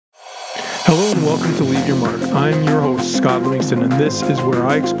Hello and welcome to Leave Your Mark. I'm your host, Scott Livingston, and this is where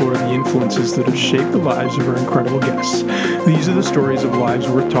I explore the influences that have shaped the lives of our incredible guests. These are the stories of lives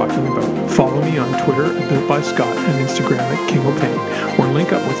worth talking about. Follow me on Twitter at BuiltByScott and Instagram at King O'Tang, or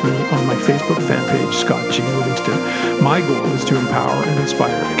link up with me on my Facebook fan page, Scott G. Livingston. My goal is to empower and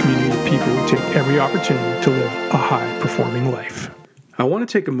inspire a community of people who take every opportunity to live a high-performing life. I want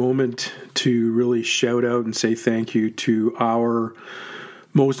to take a moment to really shout out and say thank you to our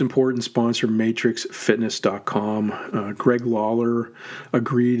most important sponsor, MatrixFitness.com. Greg Lawler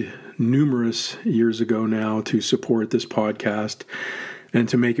agreed numerous years ago now to support this podcast and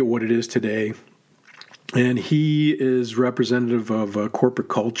to make it what it is today. And he is representative of a corporate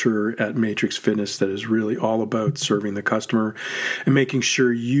culture at Matrix Fitness that is really all about serving the customer and making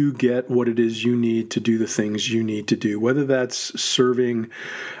sure you get what it is you need to do the things you need to do, whether that's serving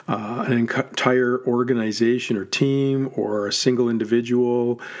an entire organization or team or a single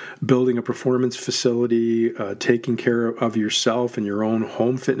individual, building a performance facility, taking care of yourself and your own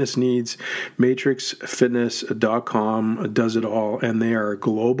home fitness needs. MatrixFitness.com does it all, and they are a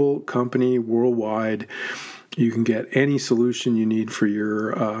global company worldwide. You can get any solution you need for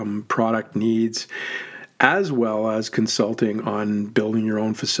your product needs, as well as consulting on building your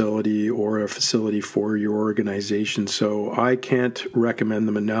own facility or a facility for your organization. So I can't recommend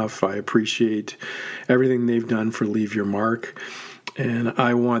them enough. I appreciate everything they've done for Leave Your Mark. And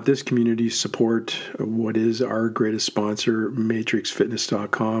I want this community to support what is our greatest sponsor,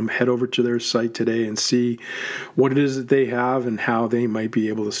 MatrixFitness.com. Head over to their site today and see what it is that they have and how they might be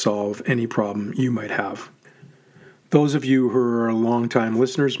able to solve any problem you might have. Those of you who are longtime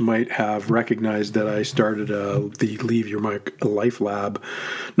listeners might have recognized that I started the Leave Your Mark Life Lab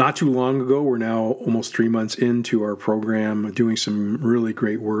not too long ago. We're now almost 3 months into our program, doing some really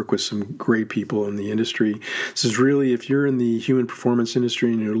great work with some great people in the industry. This is really, if you're in the human performance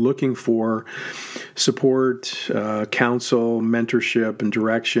industry and you're looking for support, counsel, mentorship, and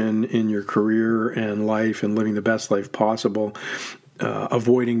direction in your career and life and living the best life possible,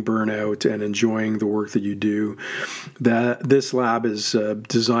 avoiding burnout and enjoying the work that you do, that this lab is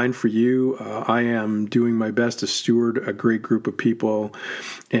designed for you. I am doing my best to steward a great group of people.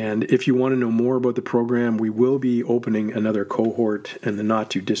 And if you want to know more about the program, we will be opening another cohort in the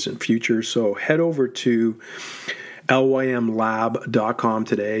not too distant future. So head over to lymlab.com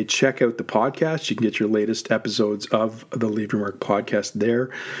today. Check out the podcast. You can get your latest episodes of the Leave Your Mark podcast there.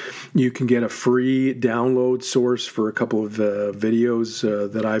 You can get a free download source for a couple of videos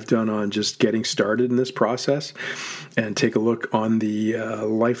that I've done on just getting started in this process, and take a look on the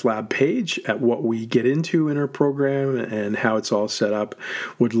Life Lab page at what we get into in our program and how it's all set up.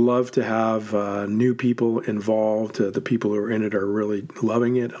 Would love to have new people involved. The people who are in it are really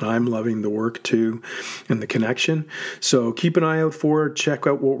loving it, and I'm loving the work too and the connection. So keep an eye out for it. Check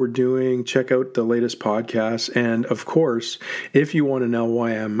out what we're doing. Check out the latest podcasts. And of course, if you want an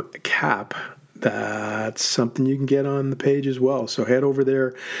LYM cap, that's something you can get on the page as well. So head over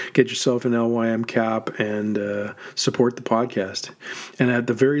there, get yourself an LYM cap, and support the podcast. And at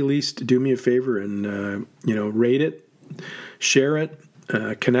the very least, do me a favor and rate it, share it,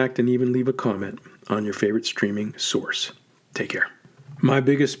 connect, and even leave a comment on your favorite streaming source. Take care. My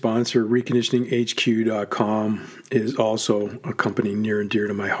biggest sponsor, ReconditioningHQ.com, is also a company near and dear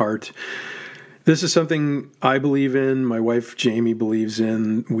to my heart. This is something I believe in, my wife Jamie believes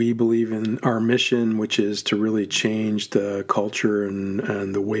in, we believe in our mission, which is to really change the culture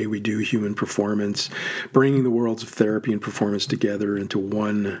and the way we do human performance, bringing the worlds of therapy and performance together into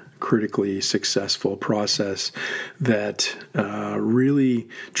one critically successful process that really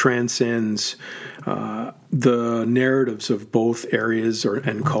transcends the narratives of both areas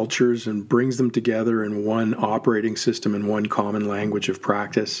and cultures and brings them together in one operating system and one common language of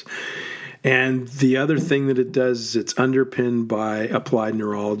practice. And the other thing that it does is it's underpinned by applied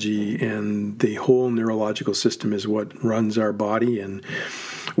neurology, and the whole neurological system is what runs our body. And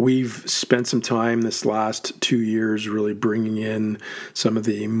we've spent some time this last 2 years really bringing in some of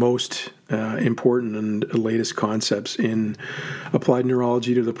the most important and latest concepts in applied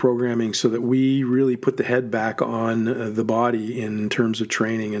neurology to the programming, so that we really put the head back on the body in terms of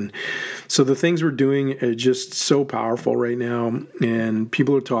training. And so the things we're doing are just so powerful right now, and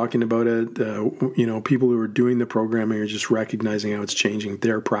people are talking about it. People who are doing the programming are just recognizing how it's changing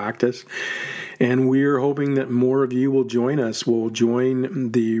their practice. And we're hoping that more of you will join us, will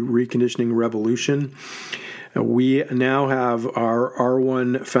join the reconditioning revolution. We now have our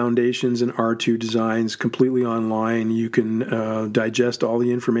R1 foundations and R2 designs completely online. You can digest all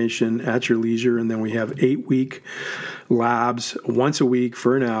the information at your leisure, and then we have 8-week labs once a week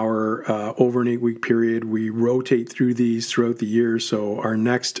for an hour over an 8-week period. We rotate through these throughout the year. So our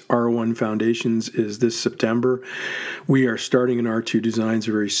next R1 foundations is this September. We are starting an R2 designs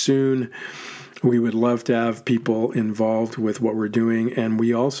very soon. We would love to have people involved with what we're doing. And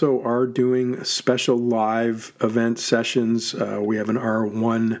we also are doing special live event sessions. We have an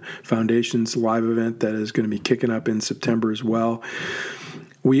R1 Foundations live event that is going to be kicking up in September as well.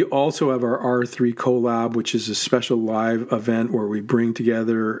 We also have our R3 Collab, which is a special live event where we bring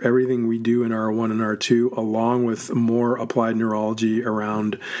together everything we do in R1 and R2, along with more applied neurology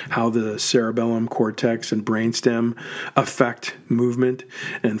around how the cerebellum, cortex, and brainstem affect movement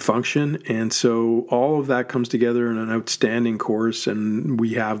and function. And so all of that comes together in an outstanding course, and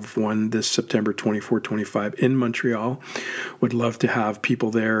we have one this September 24-25 in Montreal. Would love to have people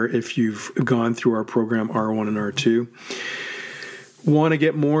there if you've gone through our program R1 and R2. Want to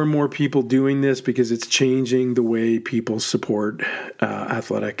get more and more people doing this because it's changing the way people support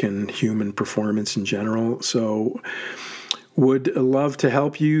athletic and human performance in general. So would love to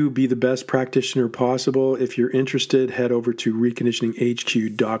help you be the best practitioner possible. If you're interested, head over to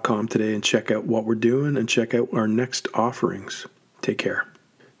reconditioninghq.com today and check out what we're doing and check out our next offerings. Take care.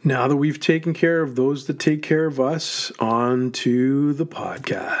 Now that we've taken care of those that take care of us, on to the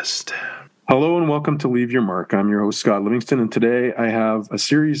podcast. Hello and welcome to Leave Your Mark. I'm your host, Scott Livingston, and today I have a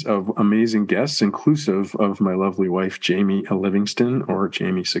series of amazing guests, inclusive of my lovely wife, Jamie Livingston, or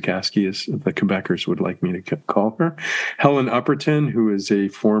Jamie Sikaski, as the Quebecers would like me to call her. Helen Upperton, who is a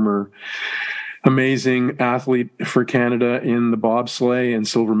former amazing athlete for Canada in the bobsleigh and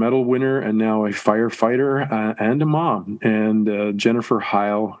silver medal winner, and now a firefighter and a mom. And Jennifer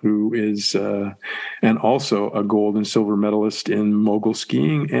Heil, who is and also a gold and silver medalist in mogul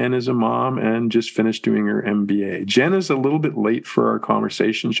skiing and is a mom and just finished doing her MBA. Jen is a little bit late for our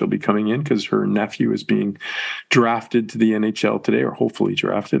conversation. She'll be coming in because her nephew is being drafted to the NHL today, or hopefully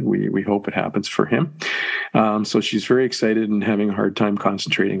drafted. We hope it happens for him. So she's very excited and having a hard time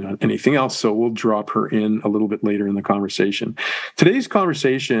concentrating on anything else. So we'll drop her in a little bit later in the conversation. Today's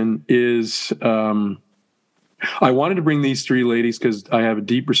conversation is, I wanted to bring these three ladies because I have a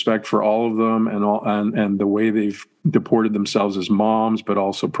deep respect for all of them and the way they've deported themselves as moms, but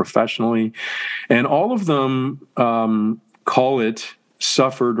also professionally. And all of them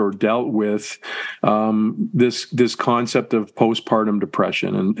suffered or dealt with this concept of postpartum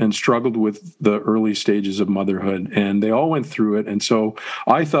depression and struggled with the early stages of motherhood, and they all went through it. And so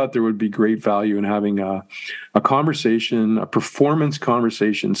I thought there would be great value in having a conversation, a performance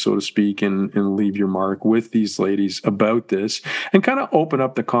conversation, so to speak, in Leave Your Mark with these ladies about this, and kind of open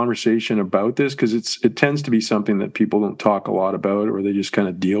up the conversation about this, because it tends to be something that people don't talk a lot about, or they just kind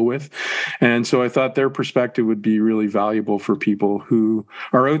of deal with. And so I thought their perspective would be really valuable for people who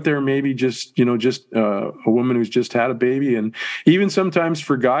are out there, maybe just a woman who's just had a baby, and even sometimes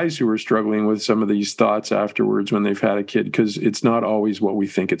for guys who are struggling with some of these thoughts afterwards when they've had a kid, because it's not always what we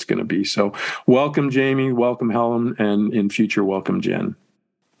think it's going to be. So welcome, Jamie, welcome, Helen, and in future, welcome, Jen.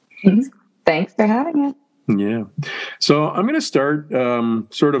 Thanks for having us. Yeah. So I'm going to start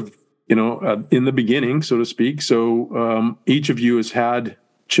sort of, in the beginning, so to speak. So each of you has had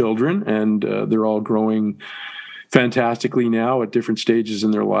children, and they're all growing fantastically now at different stages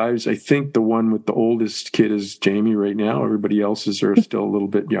in their lives. I think the one with the oldest kid is Jamie right now. Everybody else's are still a little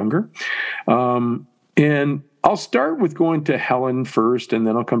bit younger. And I'll start with going to Helen first, and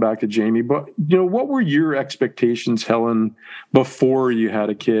then I'll come back to Jamie. But, what were your expectations, Helen, before you had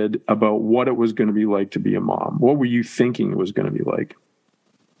a kid about what it was going to be like to be a mom? What were you thinking it was going to be like?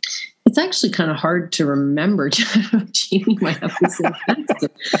 It's actually kind of hard to remember. Jamie might have to say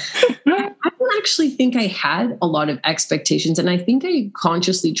that. I don't actually think I had a lot of expectations, and I think I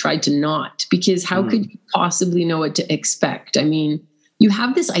consciously tried to not, because how could you possibly know what to expect? I mean, you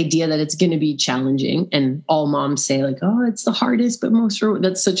have this idea that it's going to be challenging, and all moms say like, "Oh, it's the hardest, but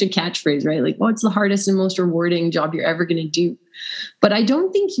that's such a catchphrase, right? Like, oh, it's the hardest and most rewarding job you're ever going to do." But I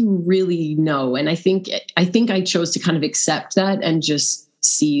don't think you really know, and I think I chose to kind of accept that and just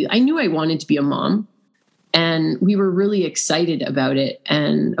see. I knew I wanted to be a mom, and we were really excited about it.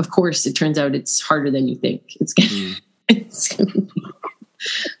 And of course, it turns out it's harder than you think. It's gonna be.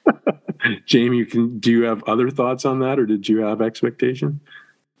 Jamie, do you have other thoughts on that, or did you have expectation?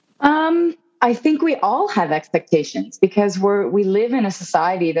 I think we all have expectations because we live in a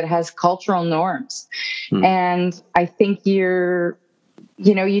society that has cultural norms, and I think you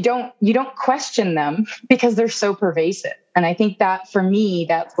don't question them because they're so pervasive. And I think that for me,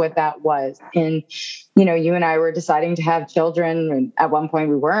 that's what that was. And, you and I were deciding to have children, and at one point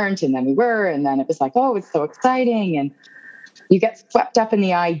we weren't, and then we were, and then it was like, oh, it's so exciting. And you get swept up in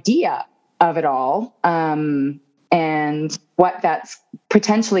the idea of it all, and what that's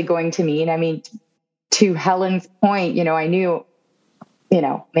potentially going to mean. I mean, to Helen's point, I knew,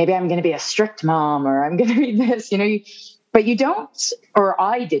 maybe I'm going to be a strict mom, or I'm going to be this, but you don't, or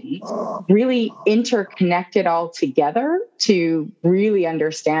I didn't really interconnect it all together to really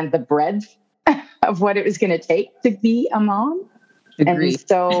understand the breadth of what it was going to take to be a mom. Agreed. And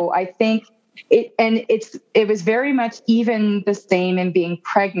so I think it was very much even the same in being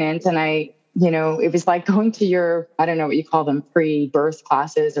pregnant. And it was like going to your, I don't know what you call them, pre-birth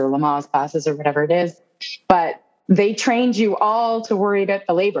classes or Lamaze classes or whatever it is, but they trained you all to worry about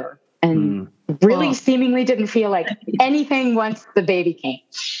the labor and really seemingly didn't feel like anything once the baby came.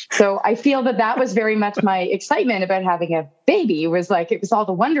 So I feel that was very much my excitement about having a baby, was like, it was all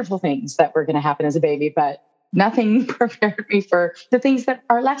the wonderful things that were going to happen as a baby, but nothing prepared me for the things that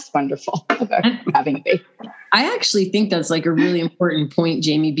are less wonderful about having a baby. I actually think that's like a really important point,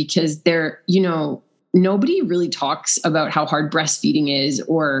 Jamie, because nobody really talks about how hard breastfeeding is,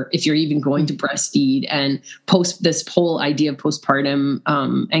 or if you're even going to breastfeed, and this whole idea of postpartum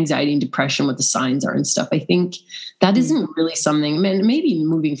anxiety and depression, what the signs are and stuff. I think that isn't really something, maybe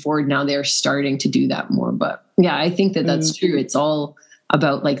moving forward now they're starting to do that more. But yeah, I think that's true. It's all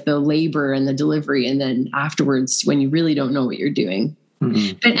about like the labor and the delivery, and then afterwards when you really don't know what you're doing.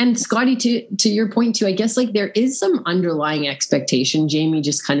 Mm-hmm. And Scotty, to your point too, I guess like there is some underlying expectation. Jamie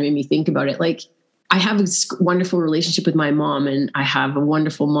just kind of made me think about it. Like, I have a wonderful relationship with my mom, and I have a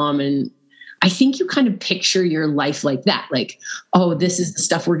wonderful mom. And I think you kind of picture your life like that. Like, oh, this is the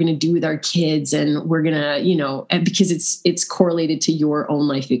stuff we're going to do with our kids. And we're going to, and because it's correlated to your own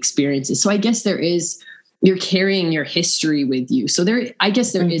life experiences. So I guess you're carrying your history with you. So I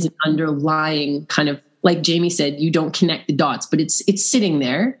guess there is an underlying kind of, like Jamie said, you don't connect the dots, but it's sitting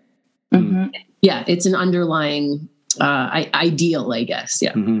there. Mm-hmm. Yeah. It's an underlying ideal, I guess.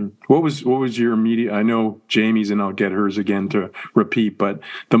 Yeah. Mm-hmm. What was your immediate, I know Jamie's, and I'll get hers again to repeat, but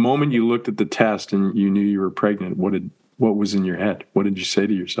the moment you looked at the test and you knew you were pregnant, what was in your head? What did you say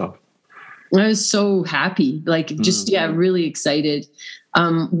to yourself? I was so happy, really excited.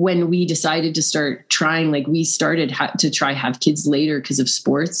 When we decided to start trying, like we started to try have kids later because of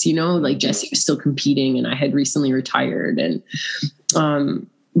sports, like Jesse was still competing and I had recently retired. And,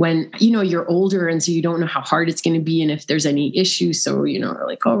 when, you're older, and so you don't know how hard it's going to be and if there's any issues. So, we're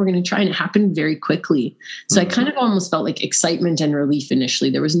like, oh, we're going to try, and it happened very quickly. So I kind of almost felt like excitement and relief initially.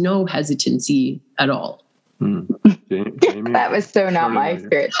 There was no hesitancy at all. Jamie, that was so not my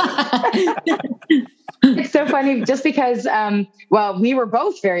experience. It's so funny just because, we were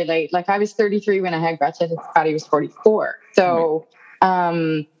both very late. Like I was 33 when I had Gretchen, and Scotty was 44. So,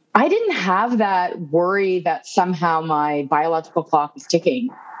 I didn't have that worry that somehow my biological clock was ticking,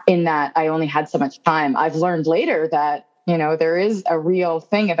 in that I only had so much time. I've learned later that, there is a real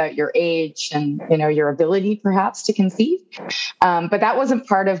thing about your age and, your ability perhaps to conceive. But that wasn't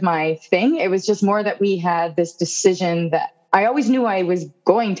part of my thing. It was just more that we had this decision that I always knew I was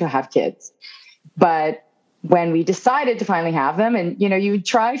going to have kids. But when we decided to finally have them, and, you would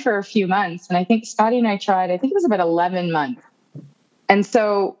try for a few months. And I think Scotty and I tried, I think it was about 11 months. And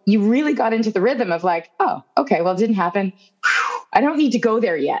so you really got into the rhythm of like, oh, okay, well, it didn't happen. I don't need to go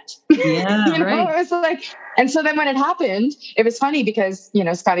there yet. Yeah, right. It was like, and so then when it happened, it was funny because,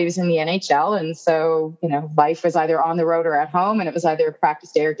 Scotty was in the NHL. And so, life was either on the road or at home, and it was either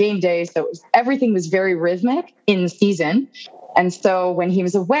practice day or game day. So everything was very rhythmic in season. And so when he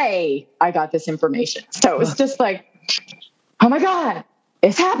was away, I got this information. So it was just like, oh my God,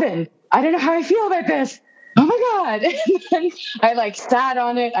 it's happened. I don't know how I feel about this. Oh my God. And then I sat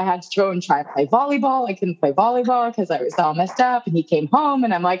on it. I had to go and try to play volleyball. I couldn't play volleyball because I was all messed up. And he came home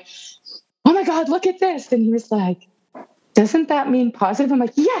and I'm like, oh my God, look at this. And he was like, doesn't that mean positive? I'm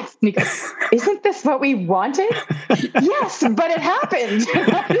like, yes. And he goes, isn't this what we wanted? Yes, but it happened.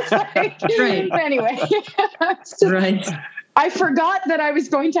 Anyway. Right. I forgot that I was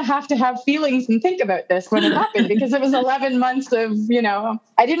going to have feelings and think about this when it happened, because it was 11 months of,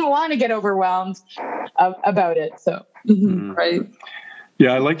 I didn't want to get overwhelmed about it. So, right.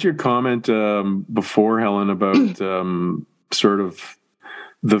 Yeah. I liked your comment before, Helen, about sort of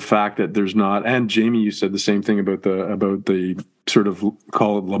the fact that there's not, and Jamie, you said the same thing about the sort of,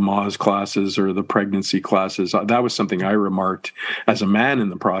 call it Lamaze classes or the pregnancy classes. That was something I remarked as a man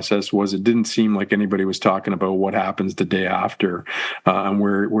in the process, was it didn't seem like anybody was talking about what happens the day after and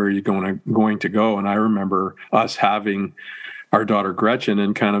where are you going to go. And I remember us having our daughter Gretchen,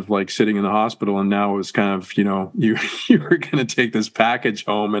 and kind of like sitting in the hospital, and now it was kind of, you were going to take this package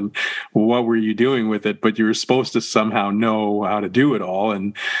home, and what were you doing with it? But you were supposed to somehow know how to do it all,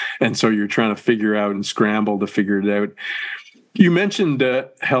 and so you're trying to figure out and scramble to figure it out. You mentioned,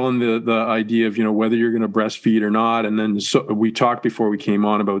 Helen, the idea of, whether you're going to breastfeed or not. And then we talked before we came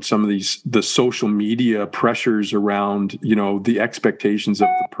on about some of the social media pressures around, the expectations of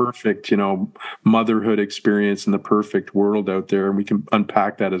the perfect, motherhood experience and the perfect world out there. And we can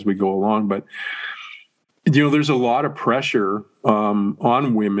unpack that as we go along. But, there's a lot of pressure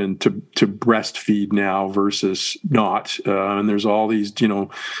on women to breastfeed now versus not. And there's all these,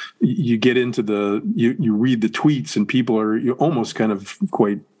 you get into you read the tweets, and people are almost kind of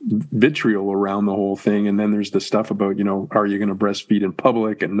quite vitriol around the whole thing. And then there's the stuff about, are you going to breastfeed in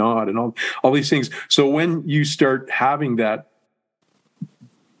public and not, and all these things. So when you start having that,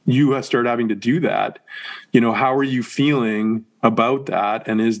 start having to do that, how are you feeling about that?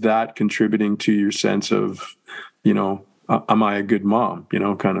 And is that contributing to your sense of, am I a good mom,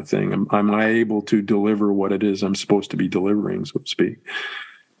 kind of thing? Am I able to deliver what it is I'm supposed to be delivering, so to speak?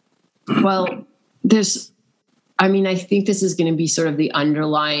 Well, I think this is going to be sort of the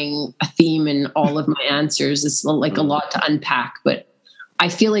underlying theme in all of my answers. It's like a lot to unpack, but I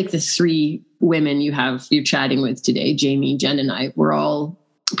feel like the three women you're chatting with today, Jamie, Jen, and I, we're all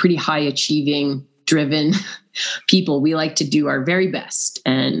pretty high achieving, driven people. We like to do our very best,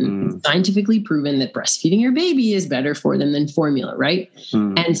 and it's scientifically proven that breastfeeding your baby is better for them than formula, right?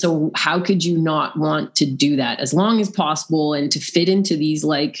 And so how could you not want to do that as long as possible, and to fit into these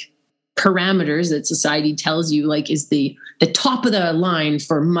like parameters that society tells you like is the top of the line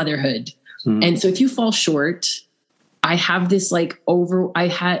for motherhood? And so if you fall short, I have this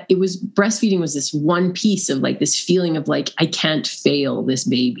breastfeeding was this one piece of like this feeling of like, I can't fail this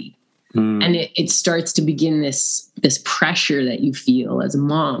baby. And it starts to begin this pressure that you feel as a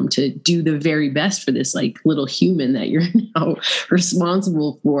mom to do the very best for this like little human that you're now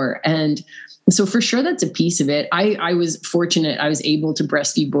responsible for. And so for sure, that's a piece of it. I was fortunate. I was able to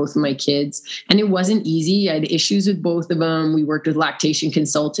breastfeed both of my kids, and it wasn't easy. I had issues with both of them. We worked with lactation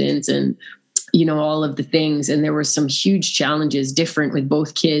consultants and all of the things. And there were some huge challenges different with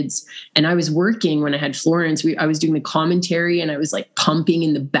both kids. And I was working when I had Florence, I was doing the commentary, and I was like pumping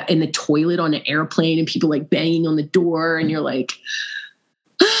in the toilet on an airplane, and people like banging on the door. And you're like,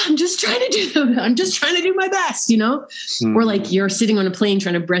 I'm just trying to do my best, or like you're sitting on a plane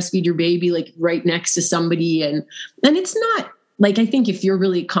trying to breastfeed your baby, like right next to somebody. And it's not like, I think if you're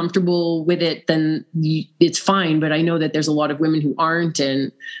really comfortable with it, then it's fine. But I know that there's a lot of women who aren't,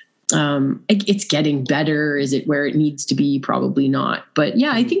 and it's getting better. Is it where it needs to be? Probably not. But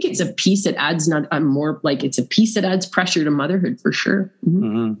yeah, I think it's a piece that adds it's a piece that adds pressure to motherhood for sure.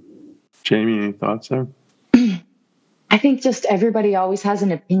 Jamie, any thoughts there? I think just everybody always has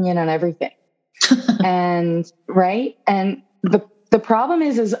an opinion on everything. And right. And the problem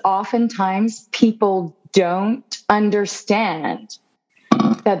is oftentimes people don't understand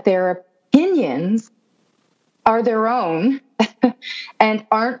that their opinions are their own and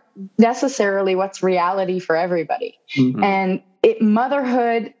aren't necessarily what's reality for everybody. And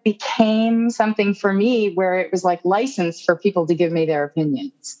motherhood became something for me where it was like license for people to give me their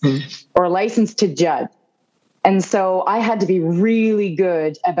opinions or license to judge. And so I had to be really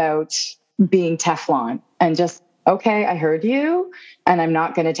good about being Teflon and just, okay, I heard you, and I'm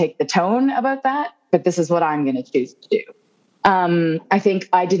not going to take the tone about that, but this is what I'm going to choose to do. I think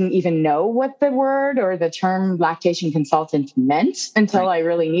I didn't even know what the word or the term lactation consultant meant until I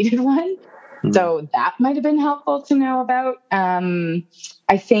really needed one. So that might have been helpful to know about. I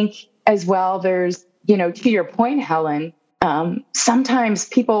think as well, there's, to your point, Helen, sometimes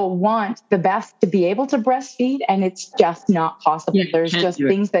people want the best to be able to breastfeed, and it's just not possible. Yeah, there's just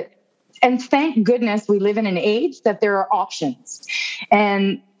things that, and thank goodness we live in an age that there are options.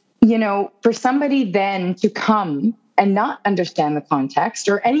 And, for somebody then to come and not understand the context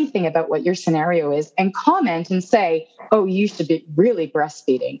or anything about what your scenario is and comment and say, oh, you should be really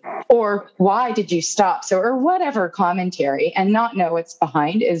breastfeeding, or why did you stop? So, or whatever commentary, and not know what's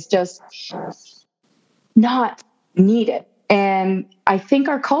behind is just not needed. And I think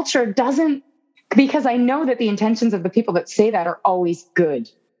our culture doesn't, because I know that the intentions of the people that say that are always good.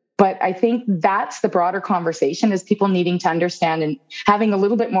 But I think that's the broader conversation, is people needing to understand and having a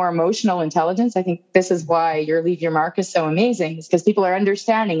little bit more emotional intelligence. I think this is why your Leave Your Mark is so amazing, is because people are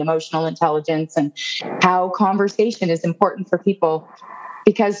understanding emotional intelligence and how conversation is important for people,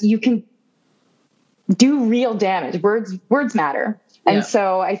 because you can do real damage. Words matter. And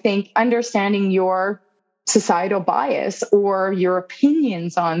so I think understanding your societal bias or your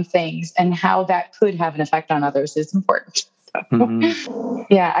opinions on things and how that could have an effect on others is important.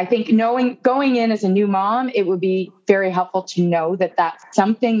 Yeah, I think going in as a new mom, it would be very helpful to know that that's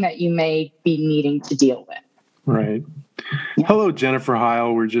something that you may be needing to deal with. Right. Yeah. Hello, Jennifer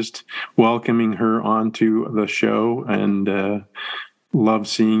Heil. We're just welcoming her onto the show, and love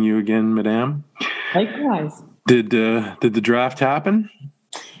seeing you again, Madame. Likewise. Did the draft happen?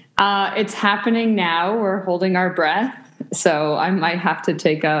 It's happening now. We're holding our breath. So I might have to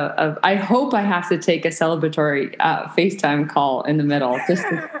take I hope I have to take a celebratory FaceTime call in the middle.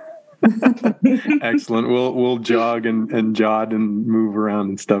 Excellent. We'll jog and jot and move around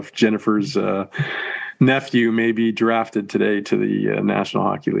and stuff. Jennifer's nephew may be drafted today to the National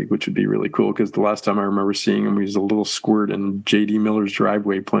Hockey League, which would be really cool because the last time I remember seeing him, he was a little squirt in J.D. Miller's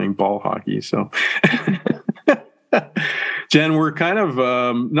driveway playing ball hockey. So, Jen, we're kind of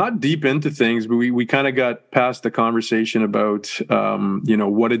not deep into things, but we kind of got past the conversation about,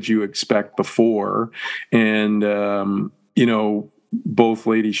 what did you expect before? And, both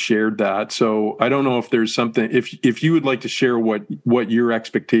ladies shared that. So I don't know if there's something, if you would like to share what your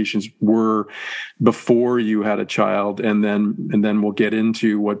expectations were before you had a child, and then we'll get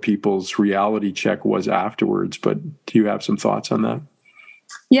into what people's reality check was afterwards. But do you have some thoughts on that?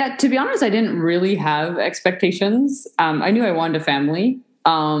 Yeah, to be honest, I didn't really have expectations. I knew I wanted a family,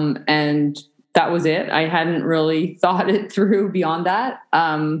 and that was it. I hadn't really thought it through beyond that.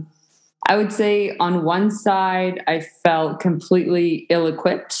 I would say on one side, I felt completely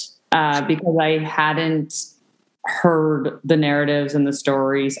ill-equipped because I hadn't heard the narratives and the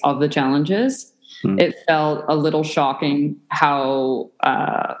stories of the challenges. It felt a little shocking how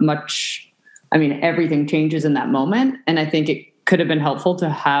much, everything changes in that moment. And I think it could have been helpful to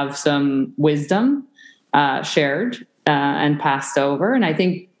have some wisdom shared and passed over. And I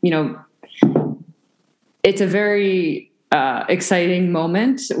think, it's a very exciting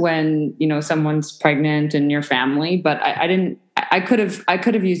moment when someone's pregnant in your family, but I could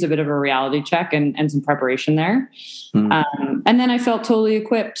have used a bit of a reality check and some preparation there. And then I felt totally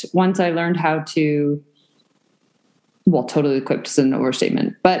equipped once I learned how to, totally equipped is an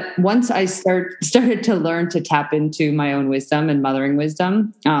overstatement, but once I started to learn to tap into my own wisdom and mothering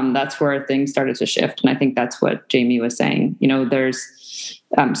wisdom, that's where things started to shift. And I think that's what Jamie was saying. There's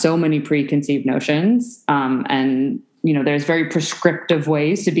so many preconceived notions, and there's very prescriptive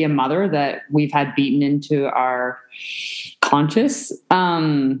ways to be a mother that we've had beaten into our conscious.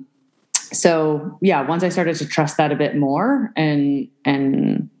 So yeah, once I started to trust that a bit more and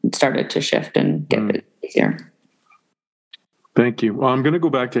started to shift and get a bit easier. Thank you. Well, I'm going to go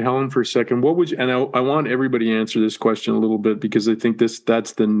back to Helen for a second. What would you, and I want everybody to answer this question a little bit, because I think that's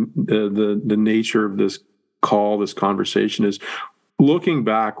the nature of this call, this conversation is looking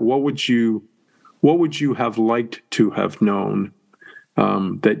back. What would you have liked to have known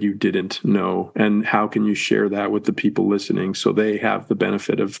that you didn't know? And how can you share that with the people listening so they have the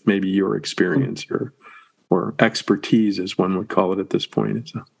benefit of maybe your experience or expertise, as one would call it at this point?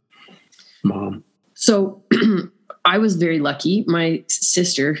 It's a mom. So I was very lucky. My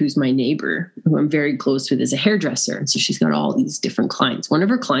sister, who's my neighbor, who I'm very close with, is a hairdresser. And so she's got all these different clients. One of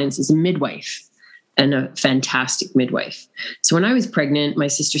her clients is a midwife, and a fantastic midwife. So when I was pregnant, my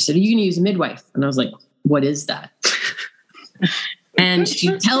sister said, "Are you going to use a midwife?" And I was like, "What is that?" And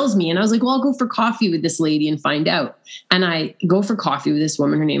she tells me, and I was like, "Well, I'll go for coffee with this lady and find out." And I go for coffee with this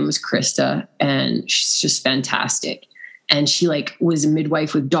woman. Her name was Krista, and she's just fantastic. And she was a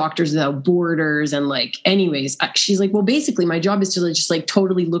midwife with Doctors Without Borders. And anyways, she's like, "Well, basically my job is to just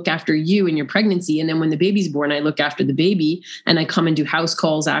totally look after you and your pregnancy. And then when the baby's born, I look after the baby and I come and do house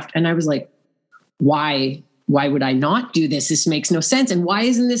calls after." And I was like, why would I not do this? This makes no sense. And why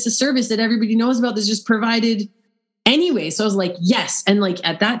isn't this a service that everybody knows about that's just provided anyway? So I was like, yes. And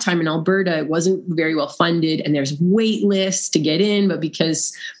at that time in Alberta, it wasn't very well funded and there's wait lists to get in, but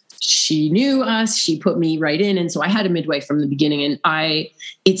because she knew us, she put me right in. And so I had a midwife from the beginning, and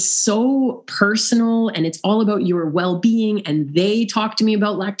it's so personal and it's all about your well-being. And they talk to me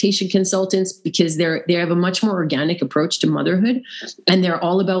about lactation consultants because they have a much more organic approach to motherhood. And they're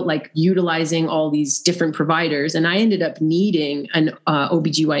all about utilizing all these different providers. And I ended up needing an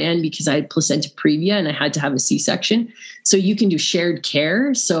OBGYN because I had placenta previa and I had to have a C-section. So you can do shared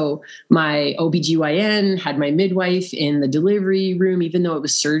care. So my OBGYN had my midwife in the delivery room, even though it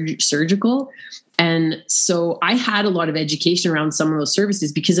was surgical. And so I had a lot of education around some of those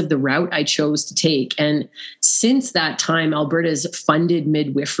services because of the route I chose to take. And since that time, Alberta's funded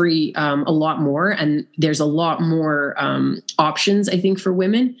midwifery a lot more, and there's a lot more options, I think, for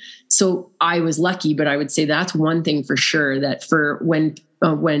women. So I was lucky, but I would say that's one thing for sure, that for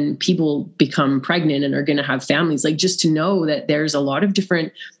when people become pregnant and are going to have families, just to know that there's a lot of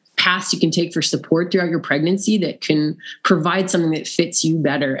different paths you can take for support throughout your pregnancy that can provide something that fits you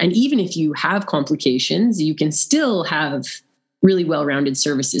better. And even if you have complications, you can still have really well-rounded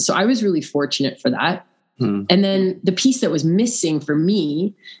services. So I was really fortunate for that. And then the piece that was missing for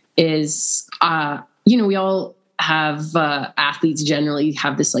me is, we all have athletes generally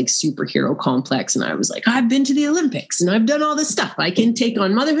have this like superhero complex. And I was like, I've been to the Olympics and I've done all this stuff. I can take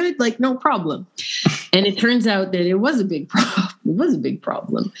on motherhood, like no problem. And it turns out that it was a big problem. It was a big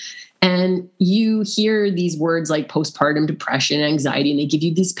problem. And you hear these words like postpartum depression, anxiety, and they give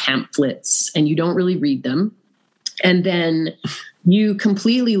you these pamphlets and you don't really read them. And then you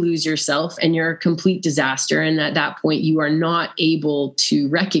completely lose yourself and you're a complete disaster. And at that point, you are not able to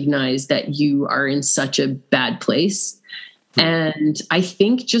recognize that you are in such a bad place. And I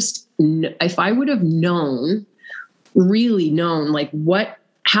think just if I would have really known like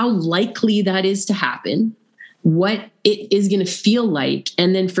how likely that is to happen, what it is going to feel like.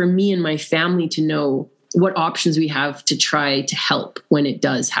 And then for me and my family to know what options we have to try to help when it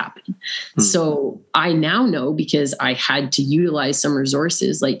does happen. So I now know because I had to utilize some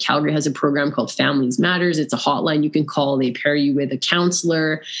resources. Like Calgary has a program called Families Matters. It's a hotline you can call. They pair you with a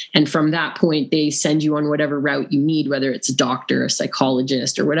counselor. And from that point, they send you on whatever route you need, whether it's a doctor, a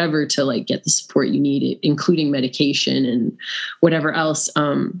psychologist, or whatever to like get the support you need, including medication and whatever else.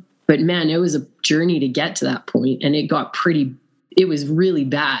 But man, it was a journey to get to that point, and it was really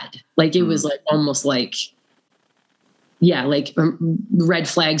bad. Like it was like almost like, red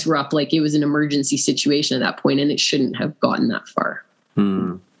flags were up. Like it was an emergency situation at that point, and it shouldn't have gotten that far.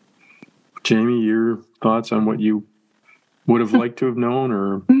 Jamie, your thoughts on what you would have liked to have known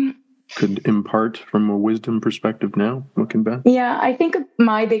or could impart from a wisdom perspective now, looking back? Yeah, I think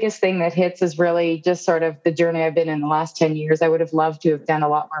my biggest thing that hits is really just sort of the journey I've been in the last 10 years. I would have loved to have done a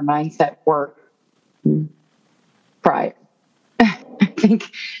lot more mindset work prior. I think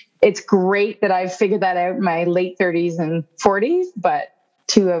it's great that I've figured that out in my late 30s and 40s, but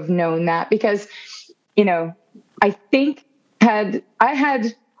to have known that because, I think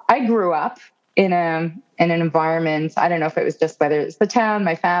I grew up in an environment, I don't know if it was just whether it's the town,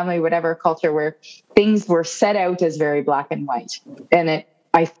 my family, whatever culture where things were set out as very black and white. And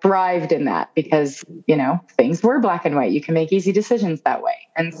I thrived in that because, things were black and white. You can make easy decisions that way.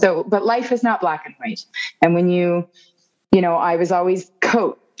 And so, but life is not black and white. And when I was always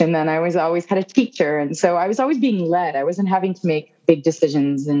coached and then I was always had a teacher. And so I was always being led. I wasn't having to make big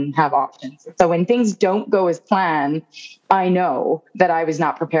decisions and have options. So when things don't go as planned, I know that I was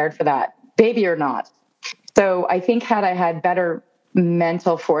not prepared for that, baby or not. So I think had I had better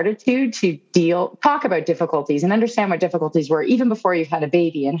mental fortitude to talk about difficulties and understand what difficulties were even before you've had a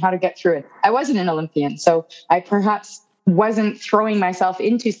baby and how to get through it. I wasn't an Olympian, so I perhaps wasn't throwing myself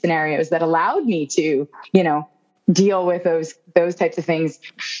into scenarios that allowed me to, deal with those types of things.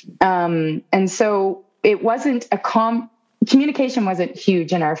 And so it wasn't communication wasn't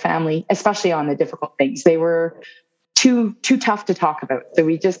huge in our family, especially on the difficult things. They were too tough to talk about. So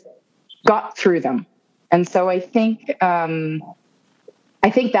we just got through them. And so I think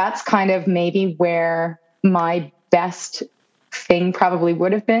that's kind of maybe where my best thing probably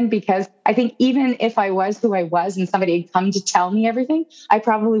would have been, because I think even if I was who I was and somebody had come to tell me everything, I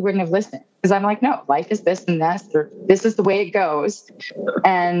probably wouldn't have listened. Because I'm like, no, life is this and this, or this is the way it goes.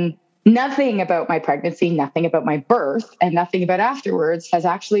 And nothing about my pregnancy, nothing about my birth, and nothing about afterwards has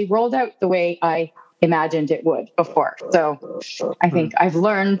actually rolled out the way I imagined it would before. So I think I've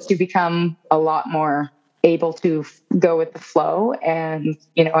learned to become a lot more able to go with the flow. And,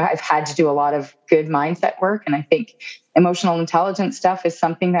 I've had to do a lot of good mindset work. And I think emotional intelligence stuff is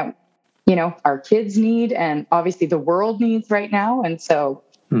something that, our kids need and obviously the world needs right now. And so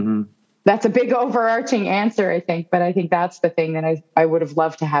that's a big overarching answer, I think. But I think that's the thing that I would have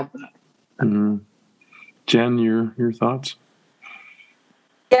loved to have. Jen, your thoughts?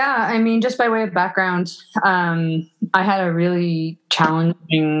 Yeah, I mean, just by way of background, I had a really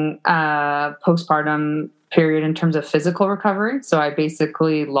challenging postpartum period in terms of physical recovery. So I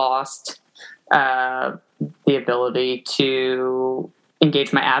basically lost the ability to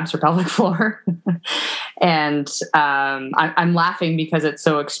engage my abs or pelvic floor. And I'm laughing because it's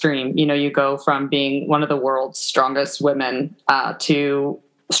so extreme. You go from being one of the world's strongest women to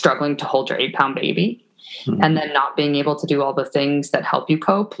struggling to hold your 8-pound baby. And then not being able to do all the things that help you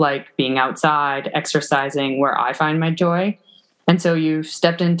cope, like being outside, exercising, where I find my joy. And so you've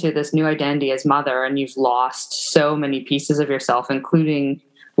stepped into this new identity as mother, and you've lost so many pieces of yourself, including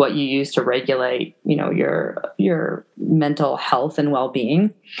what you use to regulate, your mental health and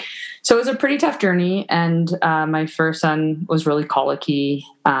well-being. So it was a pretty tough journey. And my first son was really colicky,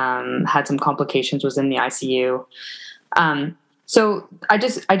 had some complications, was in the ICU. So I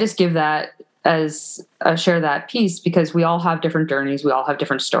just give that as share that piece because we all have different journeys. We all have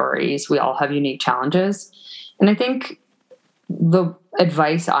different stories. We all have unique challenges. And I think the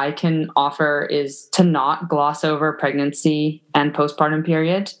advice I can offer is to not gloss over pregnancy and postpartum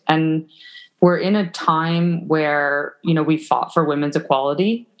period. And we're in a time where, we fought for women's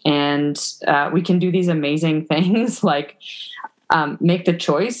equality, and we can do these amazing things like make the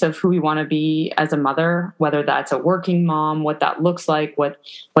choice of who we want to be as a mother, whether that's a working mom, what that looks like,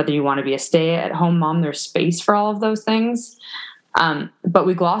 whether you want to be a stay-at-home mom. There's space for all of those things. But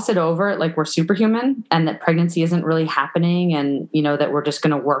we gloss it over like we're superhuman and that pregnancy isn't really happening, and, that we're just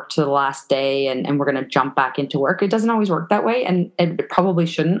going to work to the last day and we're going to jump back into work. It doesn't always work that way, and it probably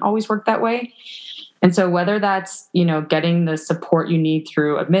shouldn't always work that way. And so whether that's, getting the support you need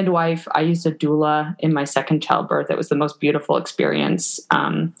through a midwife, I used a doula in my second childbirth. It was the most beautiful experience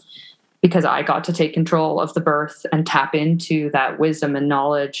because I got to take control of the birth and tap into that wisdom and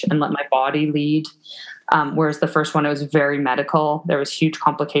knowledge and let my body lead. Whereas the first one, it was very medical. There was huge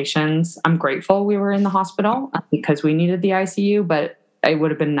complications. I'm grateful we were in the hospital because we needed the ICU, but it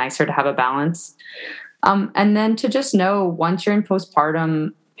would have been nicer to have a balance. And then to just know once you're in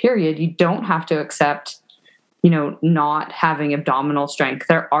postpartum period, you don't have to accept, not having abdominal strength.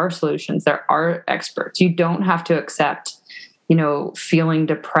 There are solutions. There are experts. You don't have to accept, feeling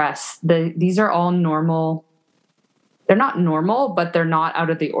depressed. These are all normal. They're not normal, but they're not out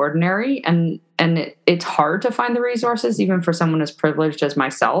of the ordinary. And it's hard to find the resources, even for someone as privileged as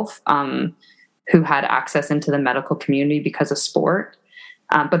myself, who had access into the medical community because of sport.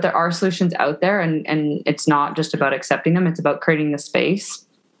 But there are solutions out there, and it's not just about accepting them. It's about creating the space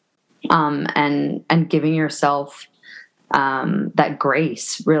and giving yourself that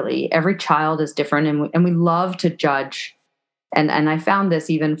grace, really. Every child is different, and we love to judge. And I found this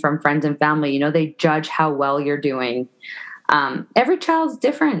even from friends and family, they judge how well you're doing. Every child's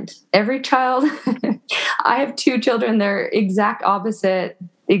different. Every child, I have 2 children. They're exact opposite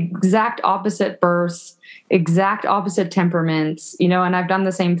births, exact opposite temperaments, and I've done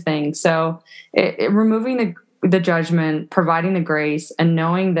the same thing. So removing the judgment, providing the grace, and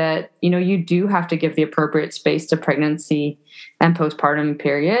knowing that, you do have to give the appropriate space to pregnancy and postpartum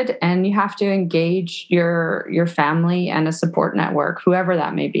period. And you have to engage your family and a support network, whoever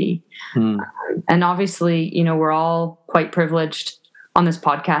that may be. And obviously, we're all quite privileged on this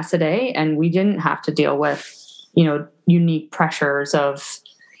podcast today, and we didn't have to deal with, unique pressures of,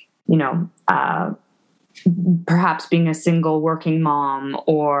 perhaps being a single working mom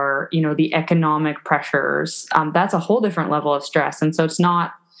or, the economic pressures. That's a whole different level of stress. And so it's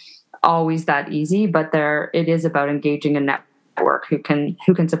not always that easy, but it is about engaging a network who can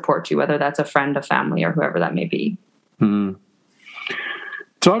support you, whether that's a friend, a family, or whoever that may be.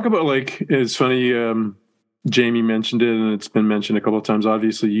 Talk about, it's funny, Jamie mentioned it, and it's been mentioned a couple of times.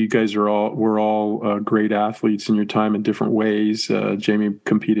 Obviously, you guys were all great athletes in your time in different ways. Jamie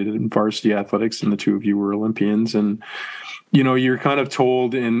competed in varsity athletics, and the 2 of you were Olympians. And you're kind of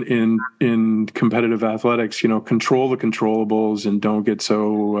told in competitive athletics, control the controllables and don't get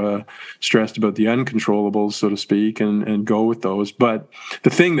so stressed about the uncontrollables, so to speak, and go with those. But the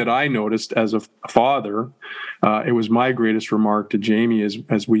thing that I noticed as a father, it was my greatest remark to Jamie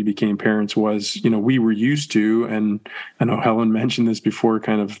as we became parents was, we were used to, and I know Helen mentioned this before,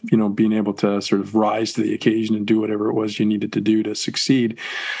 kind of, being able to sort of rise to the occasion and do whatever it was you needed to do to succeed.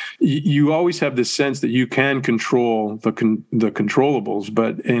 You always have this sense that you can control the controllables,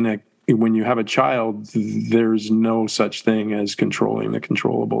 but when you have a child, there's no such thing as controlling the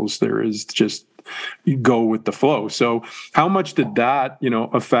controllables. There is just, you go with the flow. So how much did that,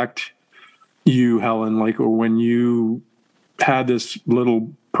 affect you, Helen, when you had this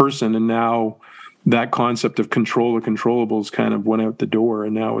little person and now that concept of control the controllables kind of went out the door,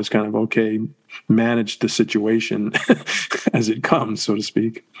 and now it's kind of, okay, manage the situation as it comes, so to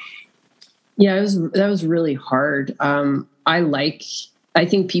speak? Yeah, that was really hard. I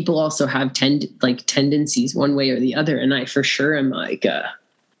think people also have tendencies one way or the other. And I for sure am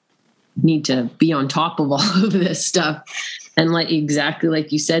need to be on top of all of this stuff. And exactly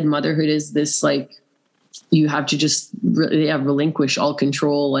like you said, motherhood is this, you have to just relinquish all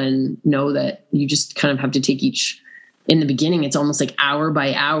control and know that you just kind of have to take in the beginning, it's almost like hour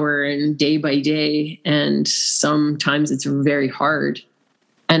by hour and day by day. And sometimes it's very hard.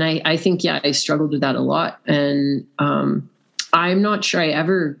 And I think, I struggled with that a lot. And I'm not sure I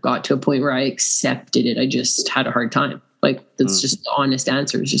ever got to a point where I accepted it. I just had a hard time. That's just the honest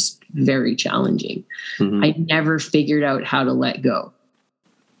answer. It's just very challenging. Mm-hmm. I never figured out how to let go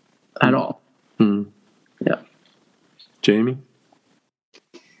at all. Mm-hmm. Yeah. Jamie?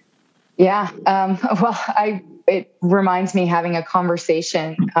 Yeah. Well, it reminds me having a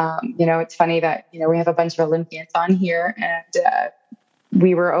conversation. It's funny that, we have a bunch of Olympians on here, and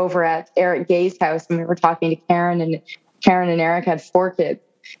we were over at Eric Gay's house, and we were talking to Karen, and Eric had 4 kids.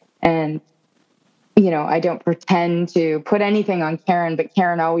 And, I don't pretend to put anything on Karen, but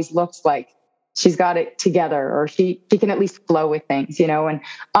Karen always looks like she's got it together, or she can at least flow with things, and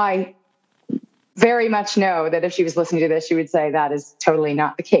I very much know that if she was listening to this, she would say that is totally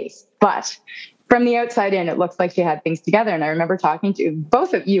not the case. But from the outside in, it looks like she had things together. And I remember talking to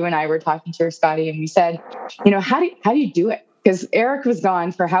both of you, and I were talking to her, Scotty, and we said, how do you do it? Because Eric was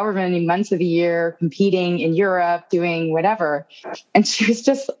gone for however many months of the year, competing in Europe, doing whatever. And she was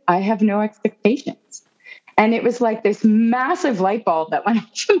just, I have no expectations. And it was like this massive light bulb that went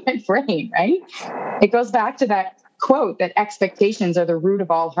off in my brain, right? It goes back to that quote that expectations are the root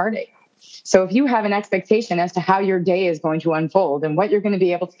of all heartache. So if you have an expectation as to how your day is going to unfold and what you're going to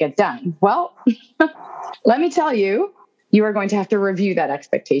be able to get done, well, let me tell you, you are going to have to review that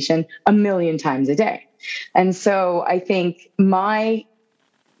expectation 1,000,000 times a day. And so I think my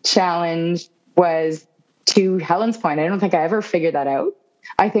challenge was, to Helen's point, I don't think I ever figured that out.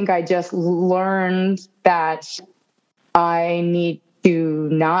 I think I just learned that I need to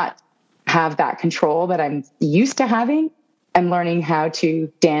not have that control that I'm used to having. I'm learning how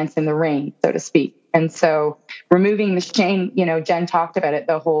to dance in the rain, so to speak. And so removing the shame, Jen talked about it,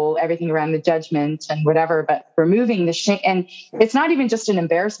 the whole everything around the judgment and whatever, but removing the shame. And it's not even just an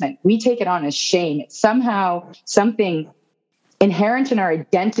embarrassment. We take it on as shame. It's somehow something inherent in our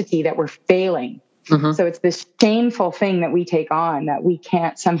identity that we're failing. Mm-hmm. So it's this shameful thing that we take on, that we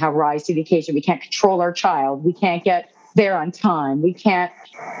can't somehow rise to the occasion. We can't control our child. We can't get there on time. We can't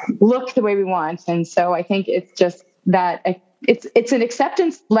look the way we want. And so I think it's just that it's an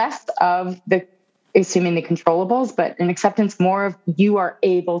acceptance less of assuming the controllables, but an acceptance more of you are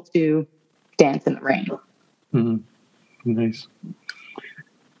able to dance in the rain. Mm-hmm. Nice.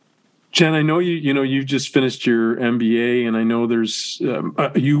 Jen, I know you've just finished your MBA, and I know there's,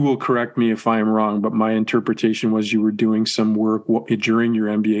 you will correct me if I'm wrong, but my interpretation was you were doing some work during your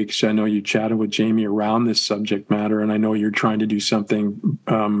MBA, because I know you chatted with Jamie around this subject matter, and I know you're trying to do something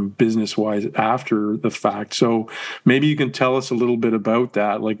business-wise after the fact. So maybe you can tell us a little bit about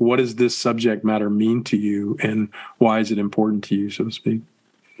that. Like, what does this subject matter mean to you, and why is it important to you, so to speak?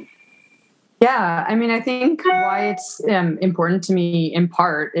 Yeah, I mean, I think why it's important to me in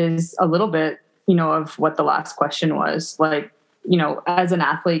part is a little bit, of what the last question was. Like, as an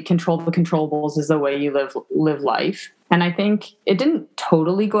athlete, control the controllables is the way you live life. And I think it didn't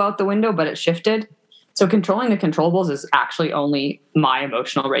totally go out the window, but it shifted. So controlling the controllables is actually only my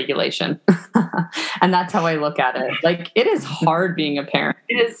emotional regulation. And that's how I look at it. Like, it is hard being a parent.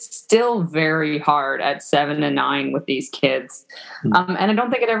 It is still very hard at 7 and 9 with these kids. And I don't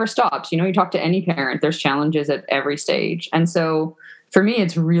think it ever stops. You talk to any parent, there's challenges at every stage. And so for me,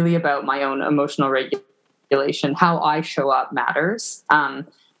 it's really about my own emotional regulation. How I show up matters.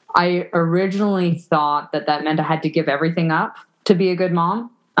 I originally thought that meant I had to give everything up to be a good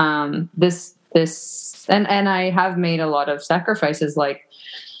mom. And I have made a lot of sacrifices, like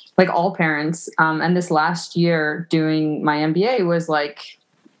all parents. And this last year doing my MBA was like,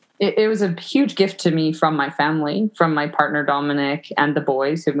 it was a huge gift to me from my family, from my partner, Dominic, and the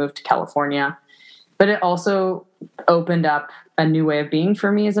boys who moved to California. But it also opened up a new way of being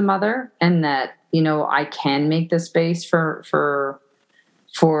for me as a mother, and that, I can make the space for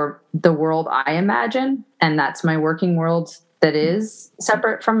the world I imagine. And that's my working world that is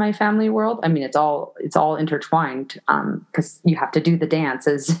separate from my family world. I mean, it's all intertwined, because you have to do the dance,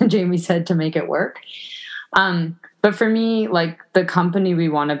 as Jamie said, to make it work. But for me, like, the company we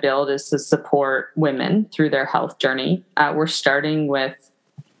want to build is to support women through their health journey. We're starting with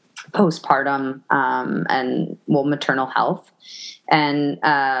postpartum and maternal health. And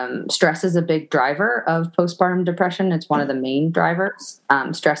stress is a big driver of postpartum depression. It's one of the main drivers.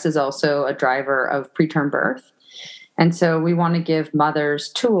 Stress is also a driver of preterm birth. And so we want to give mothers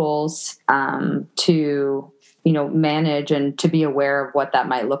tools to, manage and to be aware of what that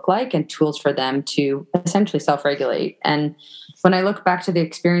might look like, and tools for them to essentially self-regulate. And when I look back to the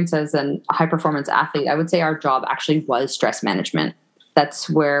experience as a high-performance athlete, I would say our job actually was stress management. That's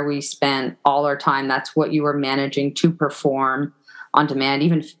where we spent all our time. That's what you were managing to perform on demand,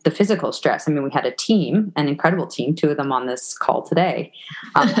 even the physical stress. I mean, we had a team, an incredible team, 2 of them on this call today,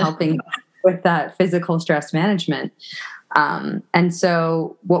 helping with that physical stress management. And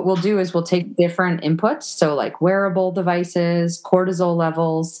so what we'll do is we'll take different inputs. So like wearable devices, cortisol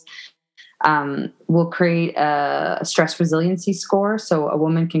levels, we'll create a stress resiliency score. So a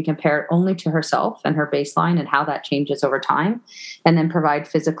woman can compare it only to herself and her baseline and how that changes over time, and then provide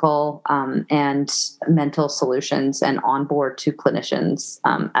physical and mental solutions and onboard to clinicians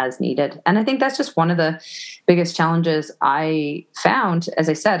as needed. And I think that's just one of the biggest challenges I found, as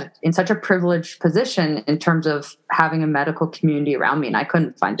I said, in such a privileged position in terms of having a medical community around me, and I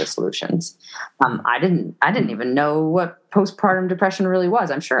couldn't find the solutions. I didn't even know what postpartum depression really was.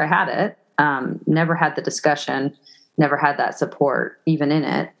 I'm sure I had it. Never had the discussion, never had that support even in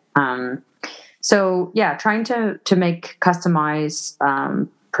it. So yeah, trying to make customize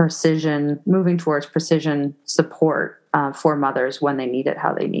precision, moving towards precision support for mothers when they need it,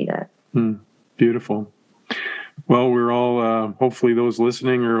 how they need it. Beautiful. Well, we're all, hopefully those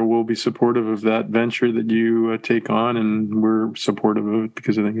listening will be supportive of that venture that you take on, and we're supportive of it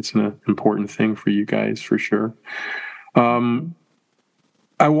because I think it's an important thing for you guys for sure.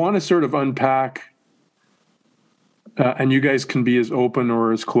 I want to sort of unpack, and you guys can be as open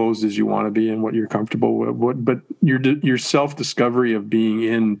or as closed as you want to be and what you're comfortable with. But your self-discovery of being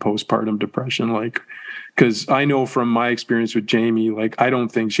in postpartum depression, like, because I know from my experience with Jamie, like, I don't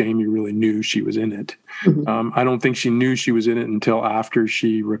think Jamie really knew she was in it. Mm-hmm. I don't think she knew she was in it until after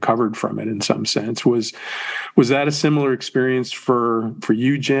she recovered from it in some sense. Was that a similar experience for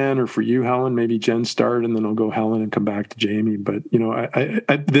you, Jen, or for you, Helen? Maybe Jen start, and then I'll go Helen and come back to Jamie. But,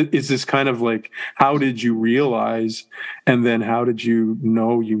 is this kind of like, how did you realize, and then how did you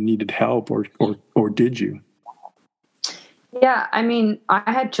know you needed help, or did you? Yeah, I mean,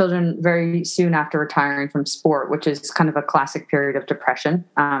 I had children very soon after retiring from sport, which is kind of a classic period of depression.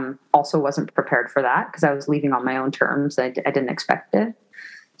 Also wasn't prepared for that because I was leaving on my own terms. I didn't expect it.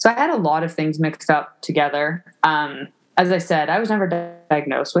 So I had a lot of things mixed up together. As I said, I was never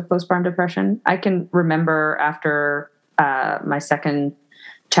diagnosed with postpartum depression. I can remember after my second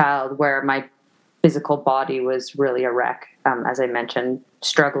child where my physical body was really a wreck. As I mentioned,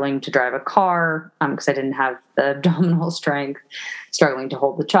 struggling to drive a car because I didn't have the abdominal strength, struggling to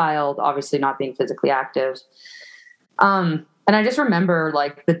hold the child, obviously not being physically active. And I just remember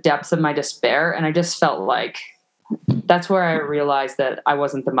like the depths of my despair. And I just felt like that's where I realized that I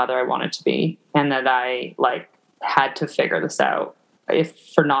wasn't the mother I wanted to be, and that I had to figure this out, if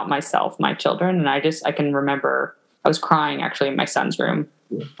for not myself, my children. And I can remember I was crying actually in my son's room.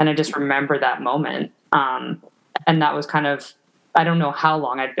 And I just remember that moment. And that was kind of, I don't know how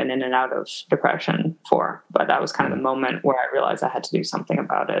long I'd been in and out of depression for, but that was kind of the moment where I realized I had to do something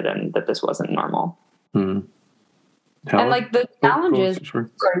about it and that this wasn't normal. Mm. And like the challenges, sure.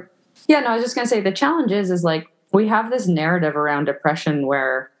 I was just going to say the challenge is like, we have this narrative around depression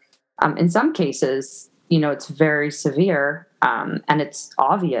where in some cases, it's very severe and it's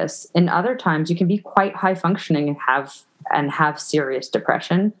obvious. In other times you can be quite high functioning and have serious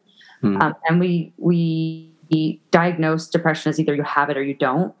depression. And we diagnose depression as either you have it or you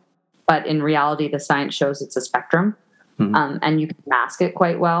don't. But in reality, the science shows it's a spectrum. And you can mask it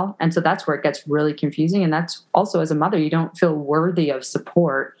quite well. And so that's where it gets really confusing. And that's also, as a mother, you don't feel worthy of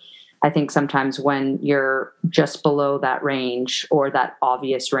support. I think sometimes when you're just below that range or that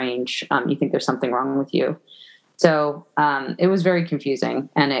obvious range, you think there's something wrong with you. So it was very confusing,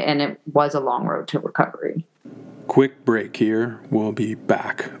 and it was a long road to recovery. Quick break here. We'll be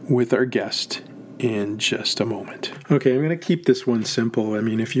back with our guest in just a moment. Okay, I'm going to keep this one simple. I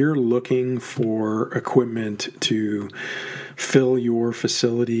mean, if you're looking for equipment to fill your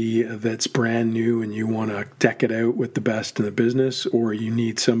facility that's brand new and you want to deck it out with the best in the business, or you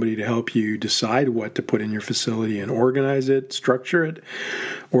need somebody to help you decide what to put in your facility and organize it, structure it,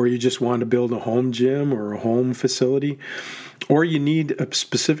 or you just want to build a home gym or a home facility, or you need a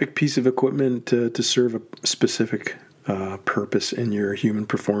specific piece of equipment to serve a specific purpose in your human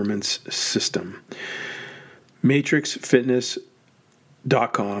performance system,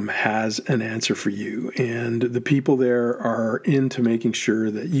 MatrixFitness.com has an answer for you, and the people there are into making sure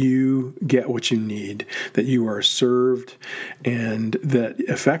that you get what you need, that you are served, and that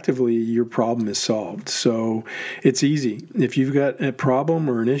effectively your problem is solved. So it's easy. If you've got a problem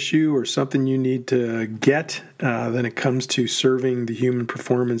or an issue or something you need to get, then it comes to serving the human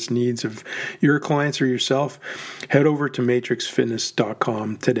performance needs of your clients or yourself, head over to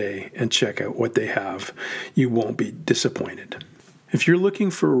MatrixFitness.com today and check out what they have. You won't be disappointed. If you're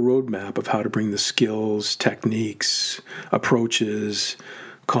looking for a roadmap of how to bring the skills, techniques, approaches,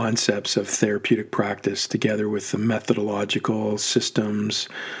 concepts of therapeutic practice together with the methodological systems,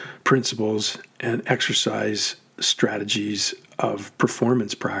 principles, and exercise strategies of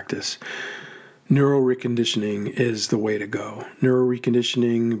performance practice, Neural reconditioning is the way to go. Neural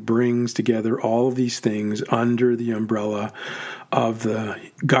reconditioning brings together all of these things under the umbrella of the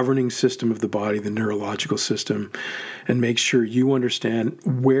governing system of the body, the neurological system, and make sure you understand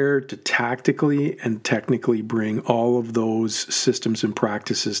where to tactically and technically bring all of those systems and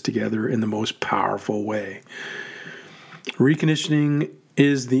practices together in the most powerful way. Reconditioning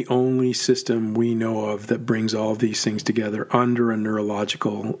is the only system we know of that brings all of these things together under a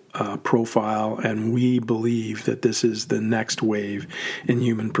neurological profile, and we believe that this is the next wave in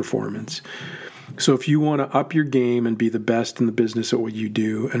human performance. So if you want to up your game and be the best in the business at what you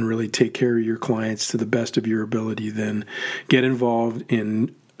do and really take care of your clients to the best of your ability, then get involved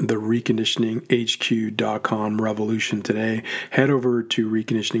in the reconditioninghq.com revolution today. Head over to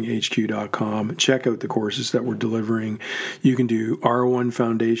reconditioninghq.com. Check out the courses that we're delivering. You can do R1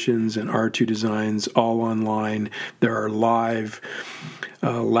 foundations and R2 designs all online. There are live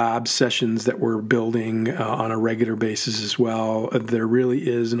lab sessions that we're building on a regular basis as well. There really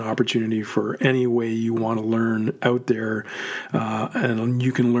is an opportunity for any way you want to learn out there, and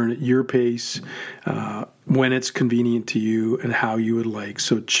you can learn at your pace, when it's convenient to you and how you would like.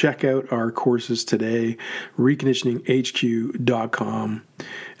 So check out our courses today, reconditioninghq.com,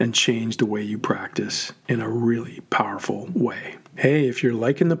 and change the way you practice in a really powerful way. Hey, if you're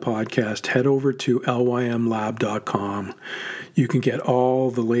liking the podcast, head over to lymlab.com. You can get all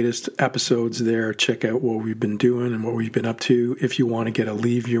the latest episodes there. Check out what we've been doing and what we've been up to. If you want to get a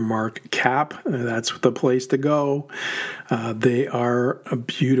Leave Your Mark cap, that's the place to go. They are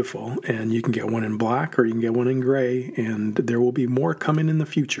beautiful, and you can get one in black or you can get one in gray, and there will be more coming in the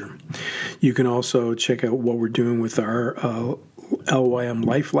future. You can also check out what we're doing with our LYM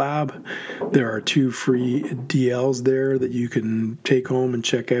Life Lab. There are 2 free DLs there that you can take home and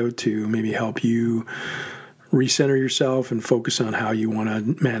check out to maybe help you recenter yourself and focus on how you want to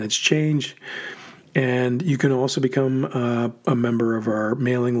manage change. And you can also become a member of our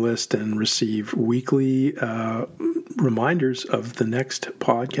mailing list and receive weekly reminders of the next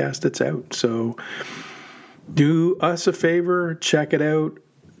podcast that's out. So do us a favor, check it out.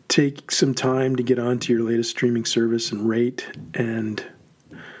 Take some time to get onto your latest streaming service and rate and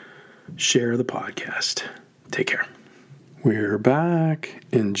share the podcast. Take care. We're back.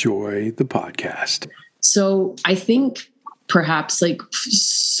 Enjoy the podcast. So I think perhaps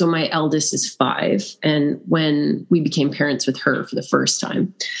so my eldest is 5. And when we became parents with her for the first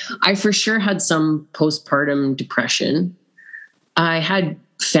time, I for sure had some postpartum depression. I had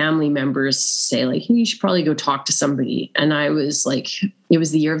family members say you should probably go talk to somebody. And I was like, it was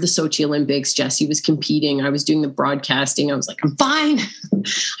the year of the Sochi Olympics. Jesse was competing. I was doing the broadcasting. I was like, I'm fine.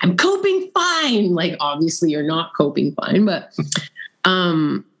 I'm coping fine. Obviously you're not coping fine, but,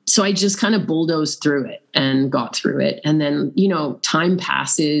 so I just kind of bulldozed through it and got through it. And then, time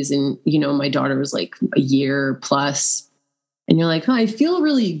passes and, my daughter was a year plus, and you're like, oh, I feel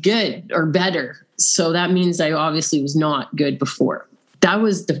really good or better. So that means I obviously was not good before. That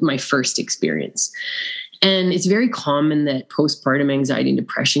was my first experience. And it's very common that postpartum anxiety and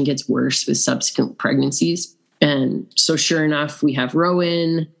depression gets worse with subsequent pregnancies. And so sure enough, we have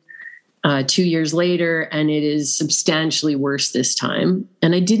Rowan 2 years later, and it is substantially worse this time.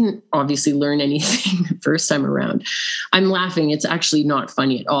 And I didn't obviously learn anything the first time around. I'm laughing. It's actually not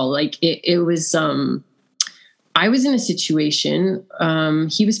funny at all. It was, I was in a situation,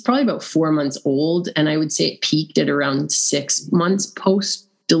 he was probably about 4 months old, and I would say it peaked at around 6 months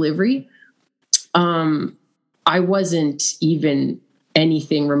post-delivery. I wasn't even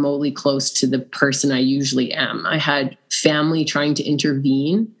anything remotely close to the person I usually am. I had family trying to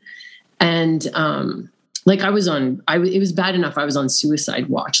intervene. And it was bad enough I was on suicide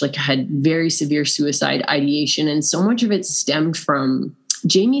watch. I had very severe suicide ideation. And so much of it stemmed from,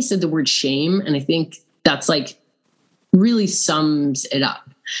 Jamie said the word shame. And I think that's really sums it up.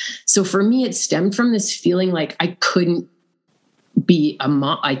 So for me, it stemmed from this feeling like I couldn't be a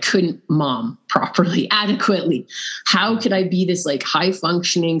mom. I couldn't mom properly, adequately. How could I be this high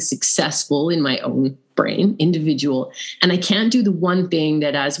functioning, successful in my own brain individual? And I can't do the one thing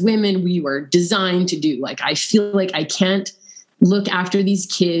that as women, we were designed to do. I feel like I can't look after these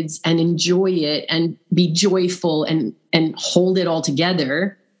kids and enjoy it and be joyful and hold it all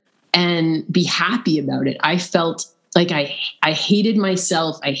together and be happy about it. I felt like I hated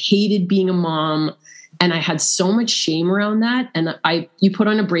myself. I hated being a mom. And I had so much shame around that. And you put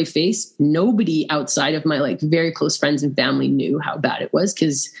on a brave face. Nobody outside of my very close friends and family knew how bad it was,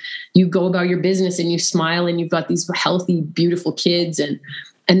 because you go about your business and you smile and you've got these healthy, beautiful kids. And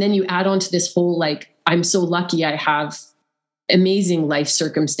then you add on to this whole, I'm so lucky I have amazing life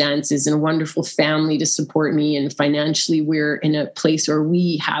circumstances and a wonderful family to support me. And financially, we're in a place where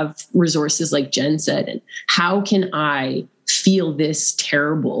we have resources, like Jen said. And how can I feel this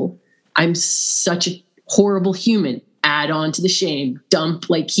terrible? I'm such a horrible human. Add on to the shame,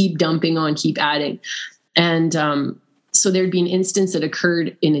 keep dumping on, keep adding. And so there'd be an instance that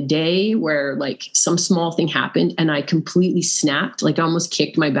occurred in a day where like some small thing happened and I completely snapped, like I almost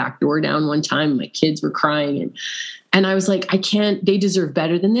kicked my back door down one time. My kids were crying and I was like, they deserve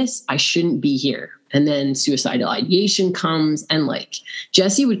better than this. I shouldn't be here. And then suicidal ideation comes, and like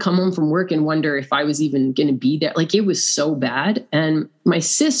Jesse would come home from work and wonder if I was even going to be there. Like it was so bad. And my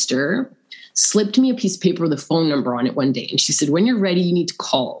sister slipped me a piece of paper with a phone number on it one day. And she said, when you're ready, you need to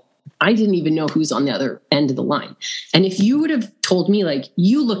call. I didn't even know who's on the other end of the line. And if you would have told me, like,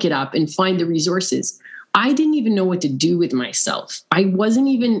 you look it up and find the resources, I didn't even know what to do with myself. I wasn't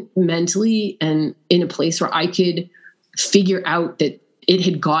even mentally and in a place where I could figure out that it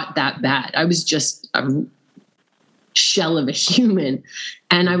had got that bad. I was just a shell of a human.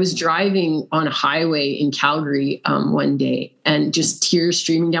 And I was driving on a highway in Calgary one day and just tears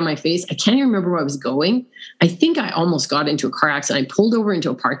streaming down my face. I can't even remember where I was going. I think I almost got into a car accident. I pulled over into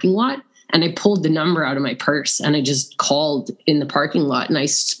a parking lot and I pulled the number out of my purse and I just called in the parking lot. And I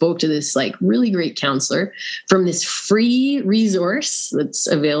spoke to this like really great counselor from this free resource that's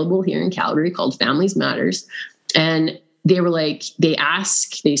available here in Calgary called Families Matters. And they were like,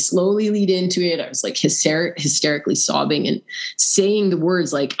 they slowly lead into it. I was like hysterically sobbing and saying the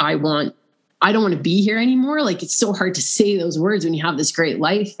words like, I don't want to be here anymore. Like, it's so hard to say those words when you have this great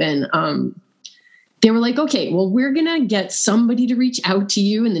life. And they were like, okay, well, we're going to get somebody to reach out to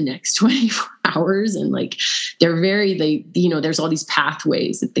you in the next 24 hours. And like, there's all these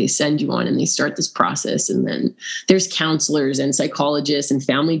pathways that they send you on and they start this process. And then there's counselors and psychologists and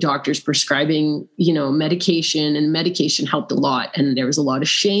family doctors prescribing, medication, and medication helped a lot. And there was a lot of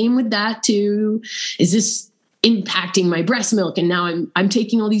shame with that too. Is this impacting my breast milk? And now I'm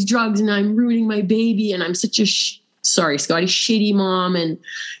taking all these drugs and I'm ruining my baby. And I'm such a sorry, Scotty, shitty mom. And,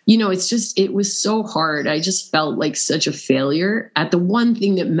 it was so hard. I just felt like such a failure at the one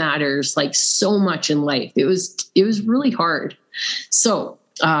thing that matters like so much in life. It was really hard. So,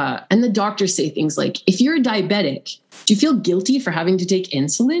 and the doctors say things like, if you're a diabetic, do you feel guilty for having to take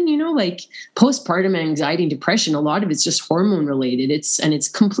insulin? Like postpartum anxiety and depression, a lot of it's just hormone related. It's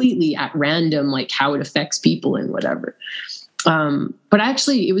completely at random, like how it affects people and whatever. But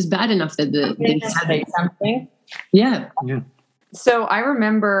actually it was bad enough that they said something. Yeah. So I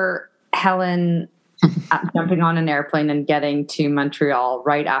remember Helen jumping on an airplane and getting to Montreal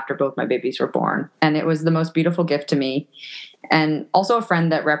right after both my babies were born. And it was the most beautiful gift to me. And also a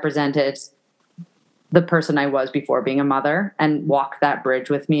friend that represented the person I was before being a mother and walked that bridge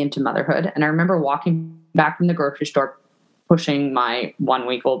with me into motherhood. And I remember walking back from the grocery store, pushing my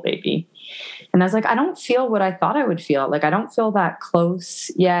 1-week-old baby. And I was like, I don't feel what I thought I would feel. Like, I don't feel that close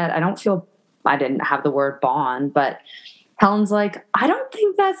yet. I didn't have the word bond, but Helen's like, I don't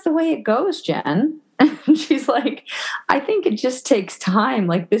think that's the way it goes, Jen. And she's like, I think it just takes time.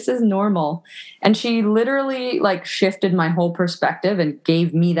 Like, this is normal. And she literally like shifted my whole perspective and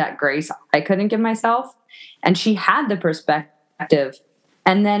gave me that grace I couldn't give myself. And she had the perspective.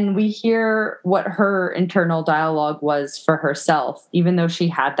 And then we hear what her internal dialogue was for herself, even though she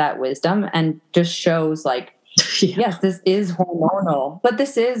had that wisdom, and just shows like, yes, this is hormonal, but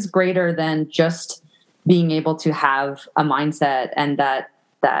this is greater than just being able to have a mindset and that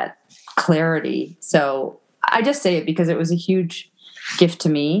clarity. So I just say it because it was a huge gift to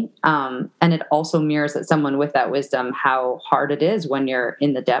me. And it also mirrors that someone with that wisdom, how hard it is when you're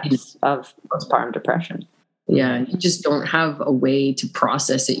in the depths of postpartum depression. Yeah, you just don't have a way to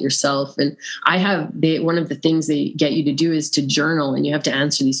process it yourself. And one of the things they get you to do is to journal, and you have to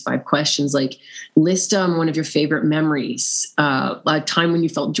answer these 5 questions, like list one of your favorite memories, a time when you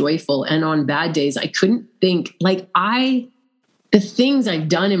felt joyful. And on bad days, I couldn't think the things I've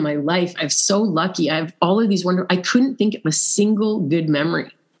done in my life, I'm so lucky. I have all of these I couldn't think of a single good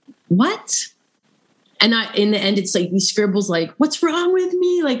memory. What? And in the end, it's like these scribbles, like, what's wrong with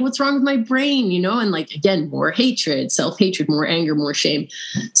me? Like, what's wrong with my brain? And like, again, more hatred, self-hatred, more anger, more shame.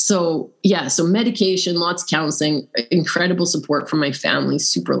 So yeah, so medication, lots of counseling, incredible support from my family,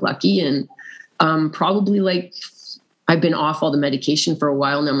 super lucky. And probably like, I've been off all the medication for a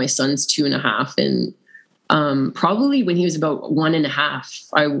while now. My son's 2.5. And probably when he was about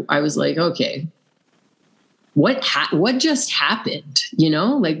 1.5, I was like, okay, what just happened?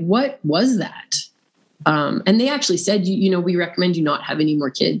 Like, what was that? And they actually said, we recommend you not have any more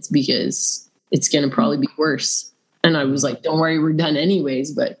kids because it's going to probably be worse. And I was like, don't worry, we're done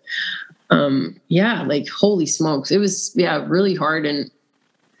anyways. But like holy smokes, it was really hard.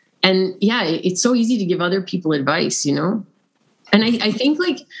 And yeah, it's so easy to give other people advice, and I think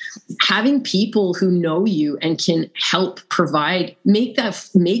like having people who know you and can help provide, make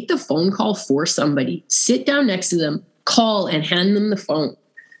the phone call for somebody, sit down next to them, call and hand them the phone.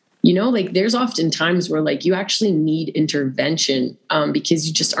 Like there's often times where like you actually need intervention because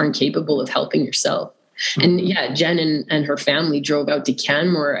you just aren't capable of helping yourself. And yeah, Jen and her family drove out to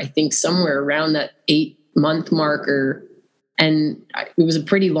Canmore, I think somewhere around that 8-month marker. And it was a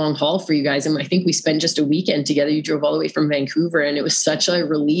pretty long haul for you guys. And I think we spent just a weekend together. You drove all the way from Vancouver, and it was such a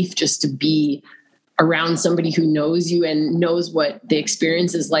relief just to be around somebody who knows you and knows what the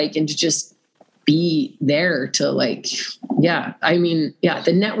experience is like, and to just be there to like,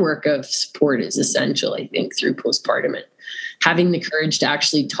 the network of support is essential, I think, through postpartum. And having the courage to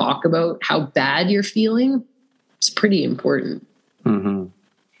actually talk about how bad you're feeling is pretty important. Mm-hmm.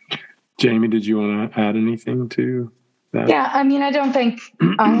 Jamie, did you want to add anything to that? Yeah, I mean, I don't think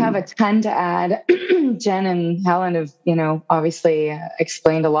I have a ton to add. Jen and Helen have, obviously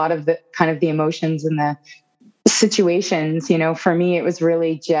explained a lot of the kind of the emotions and the situations. For me, it was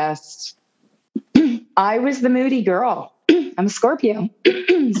really just, I was the moody girl. I'm a Scorpio.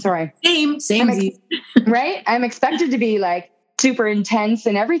 Sorry. Same. Right? I'm expected to be like super intense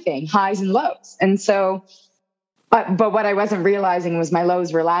and everything, highs and lows. And so, but what I wasn't realizing was my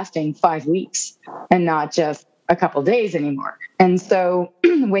lows were lasting 5 weeks and not just a couple days anymore. And so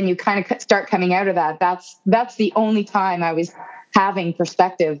when you kind of start coming out of that, that's the only time I was having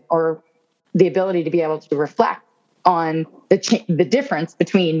perspective or the ability to be able to reflect on the difference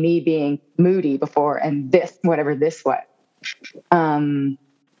between me being moody before and this, whatever this was.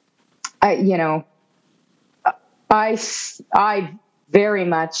 I very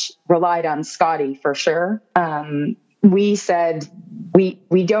much relied on Scotty for sure. We said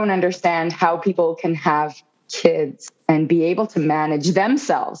we don't understand how people can have kids and be able to manage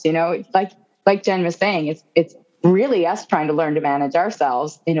themselves. Like Jen was saying, it's really us trying to learn to manage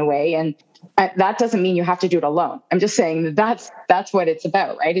ourselves in a way, and that doesn't mean you have to do it alone. I'm just saying that's what it's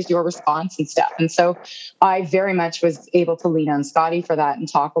about, right? Is your response and stuff. And so I very much was able to lean on Scotty for that and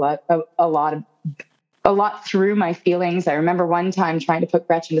talk a lot through my feelings. I remember one time trying to put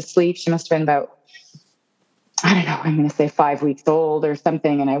Gretchen to sleep. She must have been about, I don't know, I'm going to say 5 weeks old or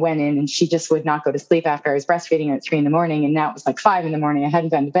something. And I went in and she just would not go to sleep after I was breastfeeding her at 3 a.m. And now it was like 5 a.m. I hadn't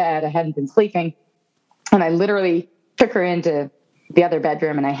gone to bed. I hadn't been sleeping. And I literally took her into the other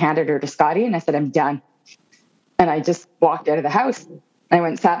bedroom and I handed her to Scotty and I said, I'm done. And I just walked out of the house. I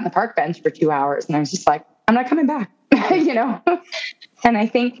went and sat in the park bench for 2 hours and I was just like, I'm not coming back, And I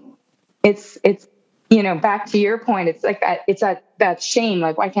think it's, back to your point, it's like that shame,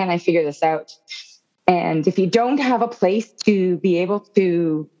 like, why can't I figure this out? And if you don't have a place to be able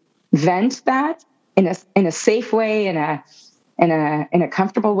to vent that in a safe way, in a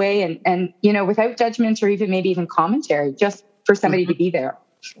comfortable way, and without judgment or even maybe commentary, just for somebody to be there,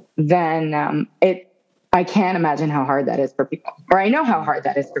 then I can't imagine how hard that is for people, or I know how hard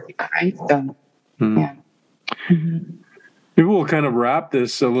that is for people, right? So, yeah. Mm-hmm. Maybe we'll kind of wrap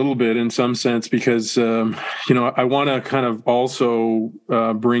this a little bit in some sense because, I want to kind of also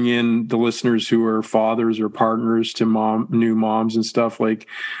bring in the listeners who are fathers or partners to new moms and stuff. Like,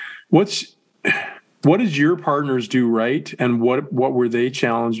 what did your partners do right? And what were they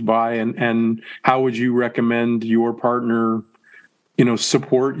challenged by? And how would you recommend your partner,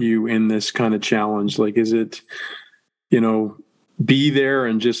 support you in this kind of challenge? Like, is it, be there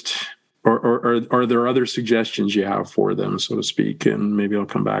and just... Or are there other suggestions you have for them, so to speak? And maybe I'll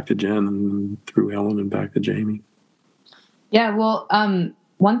come back to Jen and through Helen and back to Jamie. Yeah, well,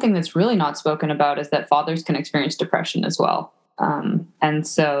 one thing that's really not spoken about is that fathers can experience depression as well. And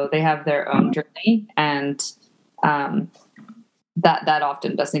so they have their own journey, and that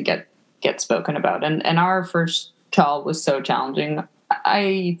often doesn't get spoken about. And our first child was so challenging.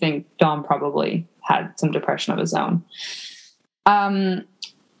 I think Dom probably had some depression of his own.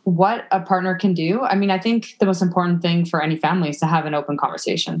 What a partner can do. I mean, I think the most important thing for any family is to have an open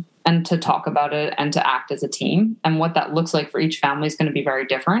conversation and to talk about it and to act as a team. And what that looks like for each family is going to be very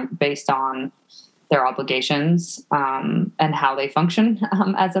different based on their obligations and how they function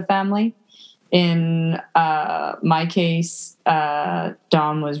as a family. In my case,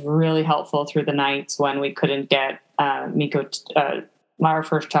 Dom was really helpful through the nights when we couldn't get Miko, our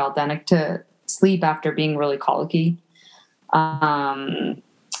first child, Danik, to sleep after being really colicky.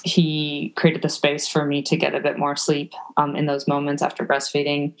 He created the space for me to get a bit more sleep in those moments after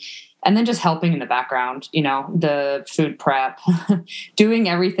breastfeeding. And then just helping in the background, the food prep, doing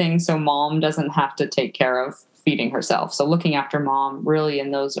everything so mom doesn't have to take care of feeding herself. So looking after mom really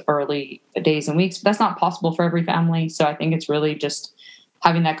in those early days and weeks, but that's not possible for every family. So I think it's really just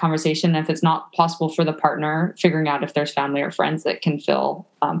having that conversation. If it's not possible for the partner, figuring out if there's family or friends that can fill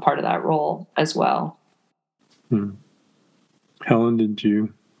part of that role as well. Helen, did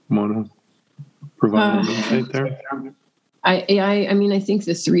you want to provide an insight there? I mean, I think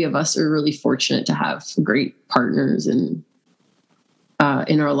the three of us are really fortunate to have great partners and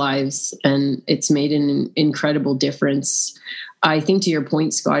in our lives, and it's made an incredible difference. I think to your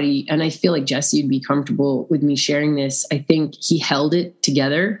point, Scotty, and I feel like Jesse would be comfortable with me sharing this. I think he held it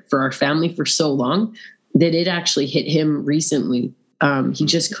together for our family for so long that it actually hit him recently. He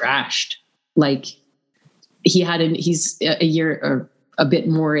just crashed. Like he's a year or a bit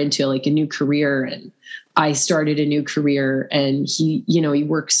more into like a new career, and I started a new career, and he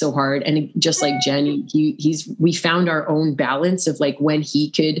works so hard. And just like Jenny, we found our own balance of like when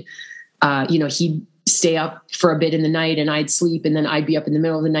he could, he'd stay up for a bit in the night and I'd sleep, and then I'd be up in the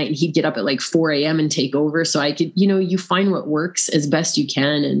middle of the night and he'd get up at like 4 a.m. and take over. So I could, you find what works as best you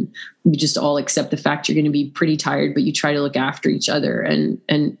can, and you just all accept the fact you're going to be pretty tired, but you try to look after each other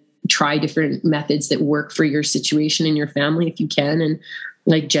and try different methods that work for your situation and your family if you can. And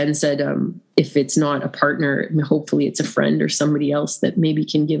like Jen said, if it's not a partner, hopefully it's a friend or somebody else that maybe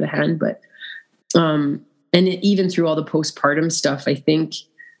can give a hand. But even through all the postpartum stuff, I think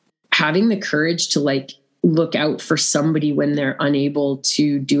having the courage to like look out for somebody when they're unable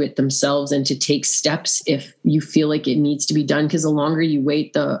to do it themselves, and to take steps if you feel like it needs to be done, because the longer you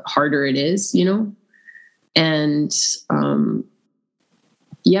wait, the harder it is, And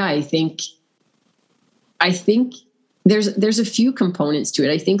I think there's a few components to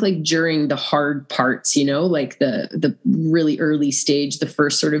it. I think like during the hard parts, like the really early stage, the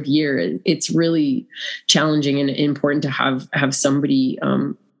first sort of year, it's really challenging and important to have somebody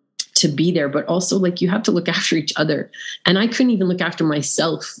to be there, but also like you have to look after each other. And I couldn't even look after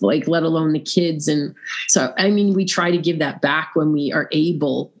myself, like let alone the kids. And so, I mean, we try to give that back when we are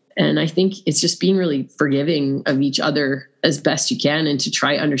able. And I think it's just being really forgiving of each other as best you can, and to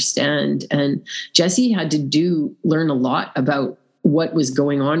try understand. And Jesse had to learn a lot about what was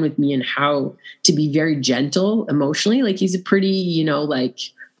going on with me and how to be very gentle emotionally. Like he's a pretty, like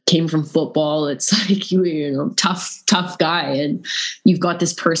came from football. It's like, tough guy. And you've got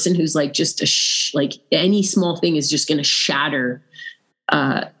this person who's like just like any small thing is just going to shatter.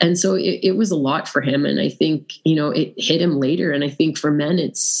 And so it was a lot for him. And I think, it hit him later. And I think for men,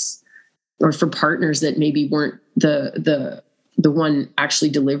 or for partners that maybe weren't the one actually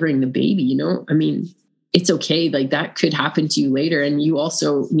delivering the baby, I mean, it's okay. Like that could happen to you later. And you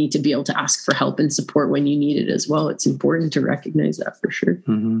also need to be able to ask for help and support when you need it as well. It's important to recognize that for sure.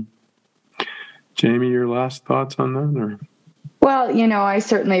 Mm-hmm. Jamie, your last thoughts on that? Or? Well, I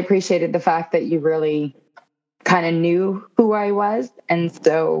certainly appreciated the fact that you really kind of knew who I was. And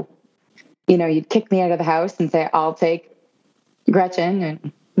so, you'd kick me out of the house and say, I'll take Gretchen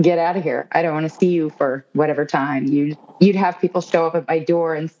and get out of here. I don't want to see you for whatever time. You'd have people show up at my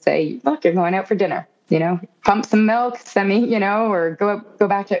door and say, look, you're going out for dinner, pump some milk, send me, or go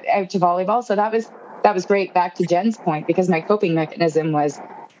back out to volleyball. So that was great. Back to Jen's point, because my coping mechanism was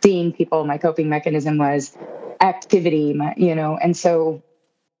seeing people. My coping mechanism was activity, and so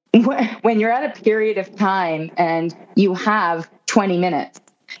when you're at a period of time and you have 20 minutes,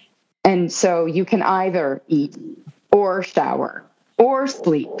 and so you can either eat or shower or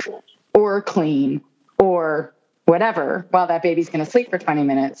sleep or clean or whatever while that baby's going to sleep for 20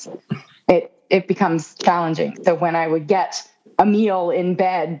 minutes, it becomes challenging. So when I would get a meal in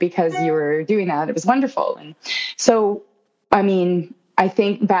bed because you were doing that, it was wonderful. And so, I mean, I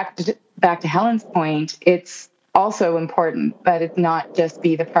think back to Helen's point, it's also important that it's not just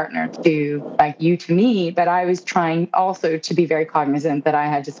be the partner to like you to me, but I was trying also to be very cognizant that I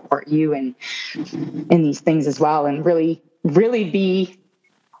had to support you in these things as well, and really be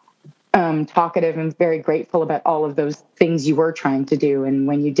talkative and very grateful about all of those things you were trying to do, and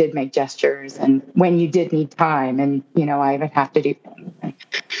when you did make gestures and when you did need time, and I would have to do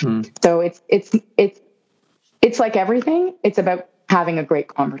things. So it's like everything. It's about having a great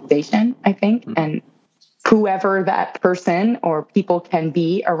conversation, I think, and whoever that person or people can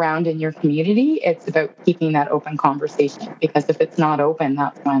be around in your community, it's about keeping that open conversation, because if it's not open,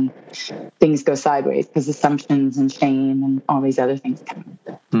 that's when things go sideways, because assumptions and shame and all these other things come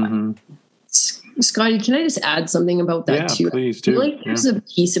into it. Mm-hmm. Scotty, can I just add something about that too? Please do. I feel like there's a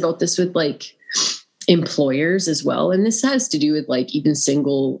piece about this with like employers as well. And this has to do with like even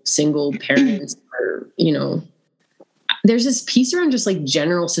single parents or, there's this piece around just like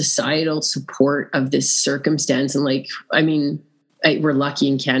general societal support of this circumstance. And like, I mean, we're lucky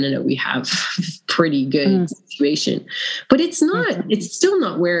in Canada. We have pretty good situation, but it's still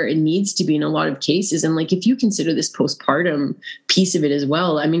not where it needs to be in a lot of cases. And like, if you consider this postpartum piece of it as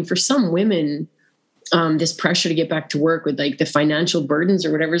well, I mean, for some women, this pressure to get back to work with like the financial burdens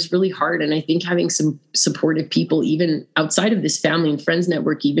or whatever is really hard. And I think having some supportive people, even outside of this family and friends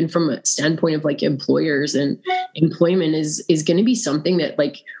network, even from a standpoint of like employers and employment is going to be something that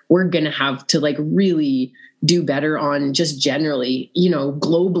like we're going to have to like really do better on, just generally, you know,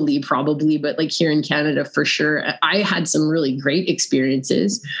 globally probably, but like here in Canada for sure. I had some really great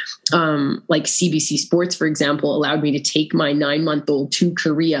experiences. Like CBC Sports, for example, allowed me to take my 9-month-old to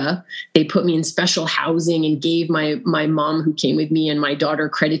Korea. They put me in special housing and gave my mom who came with me and my daughter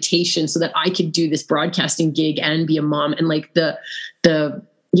accreditation so that I could do this broadcasting gig and be a mom. And like the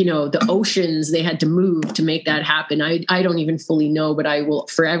you know, the oceans they had to move to make that happen. I don't even fully know, but I will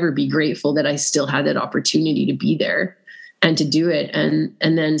forever be grateful that I still had that opportunity to be there and to do it. And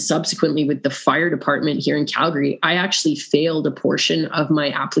then subsequently with the fire department here in Calgary, I actually failed a portion of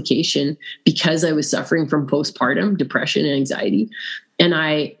my application because I was suffering from postpartum depression and anxiety. And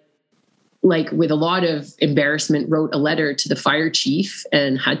I, like with a lot of embarrassment, wrote a letter to the fire chief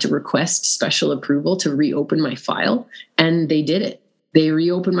and had to request special approval to reopen my file. And they did it. They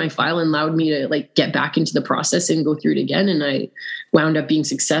reopened my file and allowed me to like get back into the process and go through it again. And I wound up being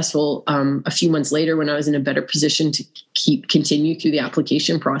successful a few months later when I was in a better position to continue through the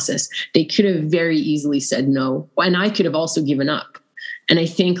application process. They could have very easily said no. And I could have also given up. And I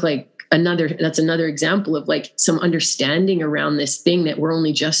think like that's another example of like some understanding around this thing that we're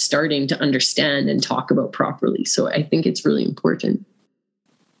only just starting to understand and talk about properly. So I think it's really important.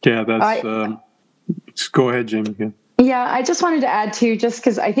 Yeah, that's go ahead, Jamie. Yeah, I just wanted to add too, just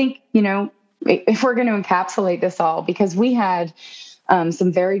because I think, you know, if we're going to encapsulate this all, because we had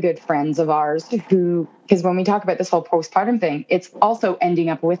some very good friends of ours who, because when we talk about this whole postpartum thing, it's also ending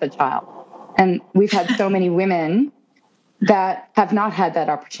up with a child. And we've had so many women that have not had that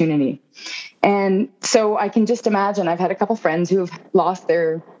opportunity. And so I can just imagine, I've had a couple friends who have lost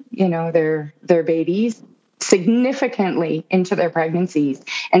their babies significantly into their pregnancies.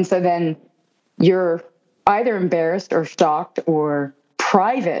 And so then you're either embarrassed or shocked or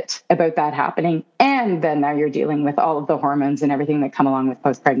private about that happening. And then now you're dealing with all of the hormones and everything that come along with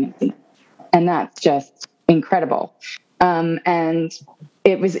post-pregnancy. And that's just incredible. And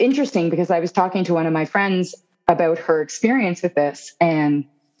it was interesting because I was talking to one of my friends about her experience with this. And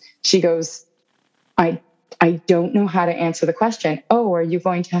she goes, I don't know how to answer the question. Oh, are you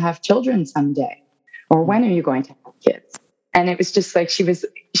going to have children someday? Or when are you going to have kids? And it was just like, she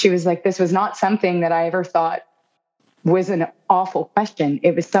was like, this was not something that I ever thought was an awful question.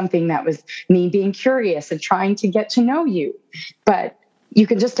 It was something that was me being curious and trying to get to know you. But you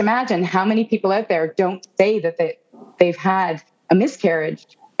can just imagine how many people out there don't say that they've had a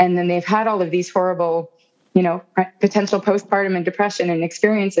miscarriage and then they've had all of these horrible, you know, potential postpartum and depression and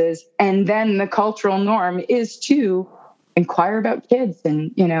experiences. And then the cultural norm is to inquire about kids.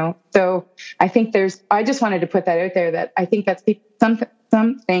 And, you know, so I think I just wanted to put that out there, that I think that's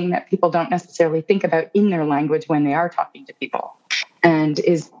something that people don't necessarily think about in their language when they are talking to people, and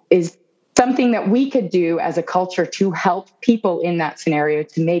is something that we could do as a culture to help people in that scenario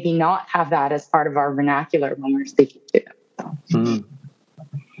to maybe not have that as part of our vernacular when we're speaking to them. So. Mm.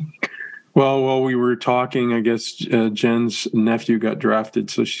 Well, while we were talking, I guess Jen's nephew got drafted,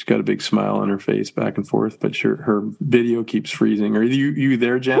 so she's got a big smile on her face back and forth, but her video keeps freezing. Are you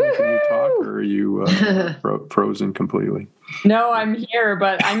there, Jen? Woo-hoo! Can you talk, or are you frozen completely? No, I'm here,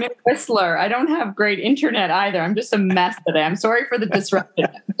 but I'm in Whistler. I don't have great internet either. I'm just a mess today. I'm sorry for the disruption.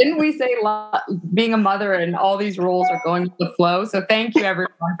 Didn't we say being a mother and all these roles are going with the flow? So thank you,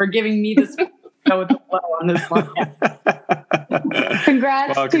 everyone, for giving me this go with the flow on this one.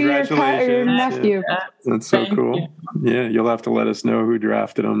 Congrats to your nephew. Yeah. That's so cool. Yeah, you'll have to let us know who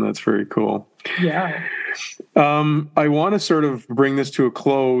drafted him. That's very cool. Yeah. I want to sort of bring this to a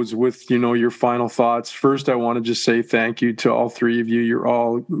close with, you know, your final thoughts. First, I want to just say thank you to all three of you. You're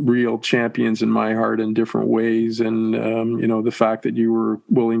all real champions in my heart in different ways. And, you know, the fact that you were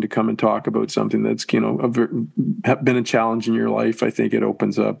willing to come and talk about something that's, you know, been a challenge in your life, I think it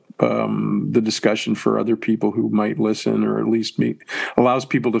opens up the discussion for other people who might listen, or at least allows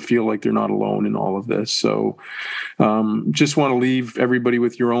people to feel like they're not alone in all of this. So just want to leave everybody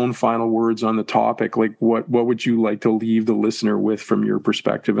with your own final words on the topic. Like, what would you like to leave the listener with from your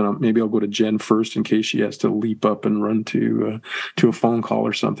perspective? And maybe I'll go to Jen first in case she has to leap up and run to a phone call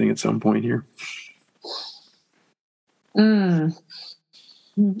or something at some point here.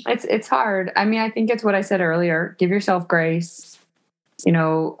 It's hard. I mean, I think it's what I said earlier. Give yourself grace. You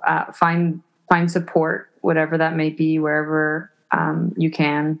know, find support, whatever that may be, wherever you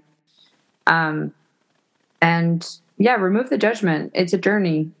can. And yeah, remove the judgment. It's a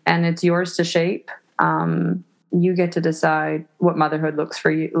journey and it's yours to shape. You get to decide what motherhood looks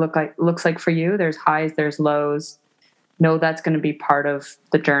like for you. There's highs, there's lows. Know that's going to be part of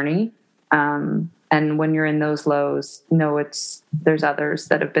the journey. And when you're in those lows, know there's others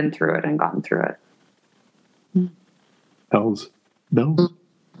that have been through it and gotten through it. Bells.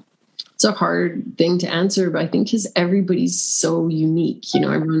 It's a hard thing to answer, but I think because everybody's so unique,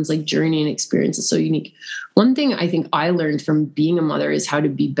 everyone's like journey and experience is so unique. One thing I think I learned from being a mother is how to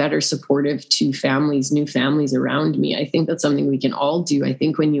be better supportive to new families around me. I think that's something we can all do. I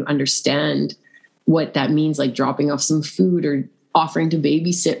think when you understand what that means, like dropping off some food or offering to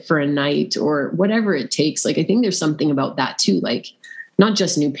babysit for a night or whatever it takes, like I think there's something about that too, like not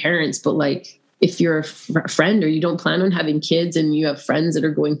just new parents, but like if you're a friend or you don't plan on having kids and you have friends that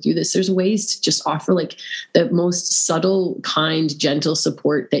are going through this, there's ways to just offer like the most subtle, kind, gentle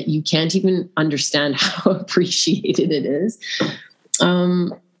support that you can't even understand how appreciated it is.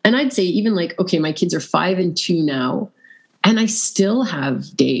 And I'd say even like, okay, my kids are 5 and 2 now, and I still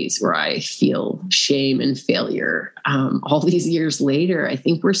have days where I feel shame and failure. All these years later, I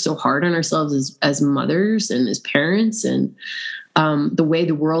think we're so hard on ourselves as mothers and as parents, and the way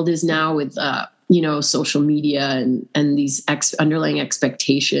the world is now with, social media and these underlying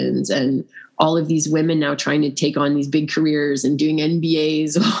expectations and all of these women now trying to take on these big careers and doing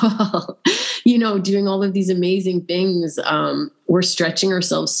MBAs, doing all of these amazing things. We're stretching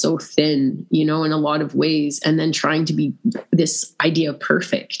ourselves so thin, in a lot of ways, and then trying to be this idea of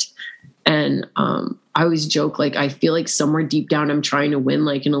perfect. And I always joke, like, I feel like somewhere deep down, I'm trying to win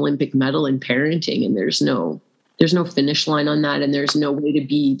like an Olympic medal in parenting, and there's no finish line on that. And there's no way to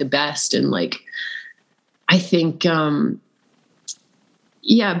be the best. And like, I think, finding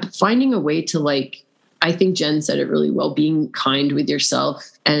a way to like, I think Jen said it really well, being kind with yourself.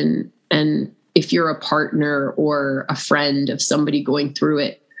 And if you're a partner or a friend of somebody going through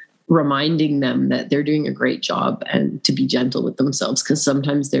it, reminding them that they're doing a great job and to be gentle with themselves, because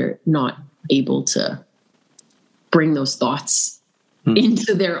sometimes they're not able to bring those thoughts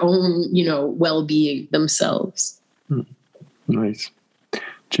into their own, well-being themselves. Nice.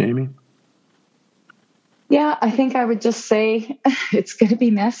 Jamie? Yeah, I think I would just say it's going to be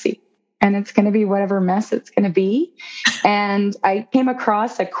messy, and it's going to be whatever mess it's going to be. And I came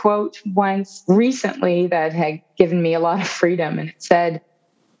across a quote once recently that had given me a lot of freedom, and it said,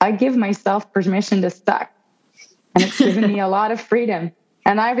 "I give myself permission to suck." And it's given me a lot of freedom.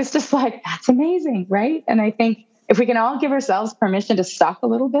 And I was just like, that's amazing, right? And I think if we can all give ourselves permission to suck a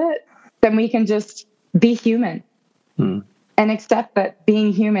little bit, then we can just be human and accept that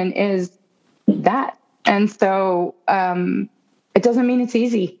being human is that. And so it doesn't mean it's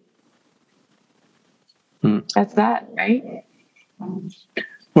easy. That's that, right?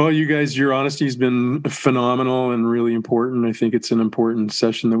 Well, you guys, your honesty has been phenomenal and really important. I think it's an important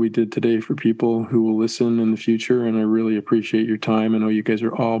session that we did today for people who will listen in the future, and I really appreciate your time. I know you guys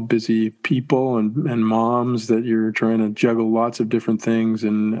are all busy people and moms that you're trying to juggle lots of different things,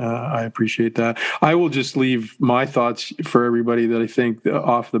 and I appreciate that. I will just leave my thoughts for everybody that I think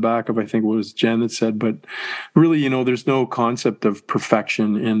off the back of, I think it was Jen that said, but really, there's no concept of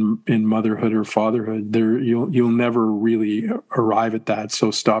perfection in motherhood or fatherhood. You'll never really arrive at that. So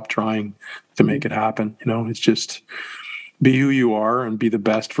stop trying to make it happen. It's just be who you are and be the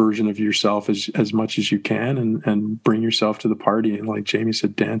best version of yourself as much as you can, and bring yourself to the party. And like Jamie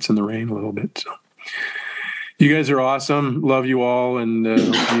said, dance in the rain a little bit. So you guys are awesome. Love you all. And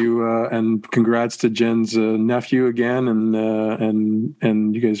and congrats to Jen's nephew again.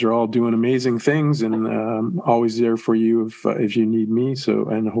 And you guys are all doing amazing things, and always there for you if you need me. So,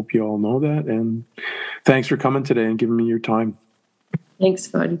 and I hope you all know that. And thanks for coming today and giving me your time. Thanks,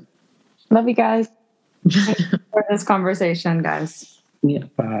 bud. Love you guys. For this conversation, guys. Yeah.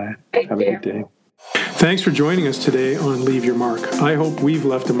 Bye. Have a good day. Thanks for joining us today on Leave Your Mark. I hope we've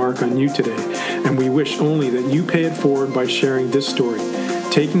left a mark on you today, and we wish only that you pay it forward by sharing this story,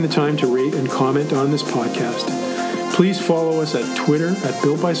 taking the time to rate and comment on this podcast. Please follow us at Twitter at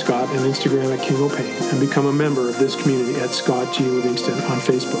Built by Scott and Instagram at King O'Pain, and become a member of this community at Scott G. Livingston on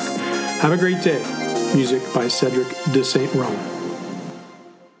Facebook. Have a great day. Music by Cedric de Saint Rome.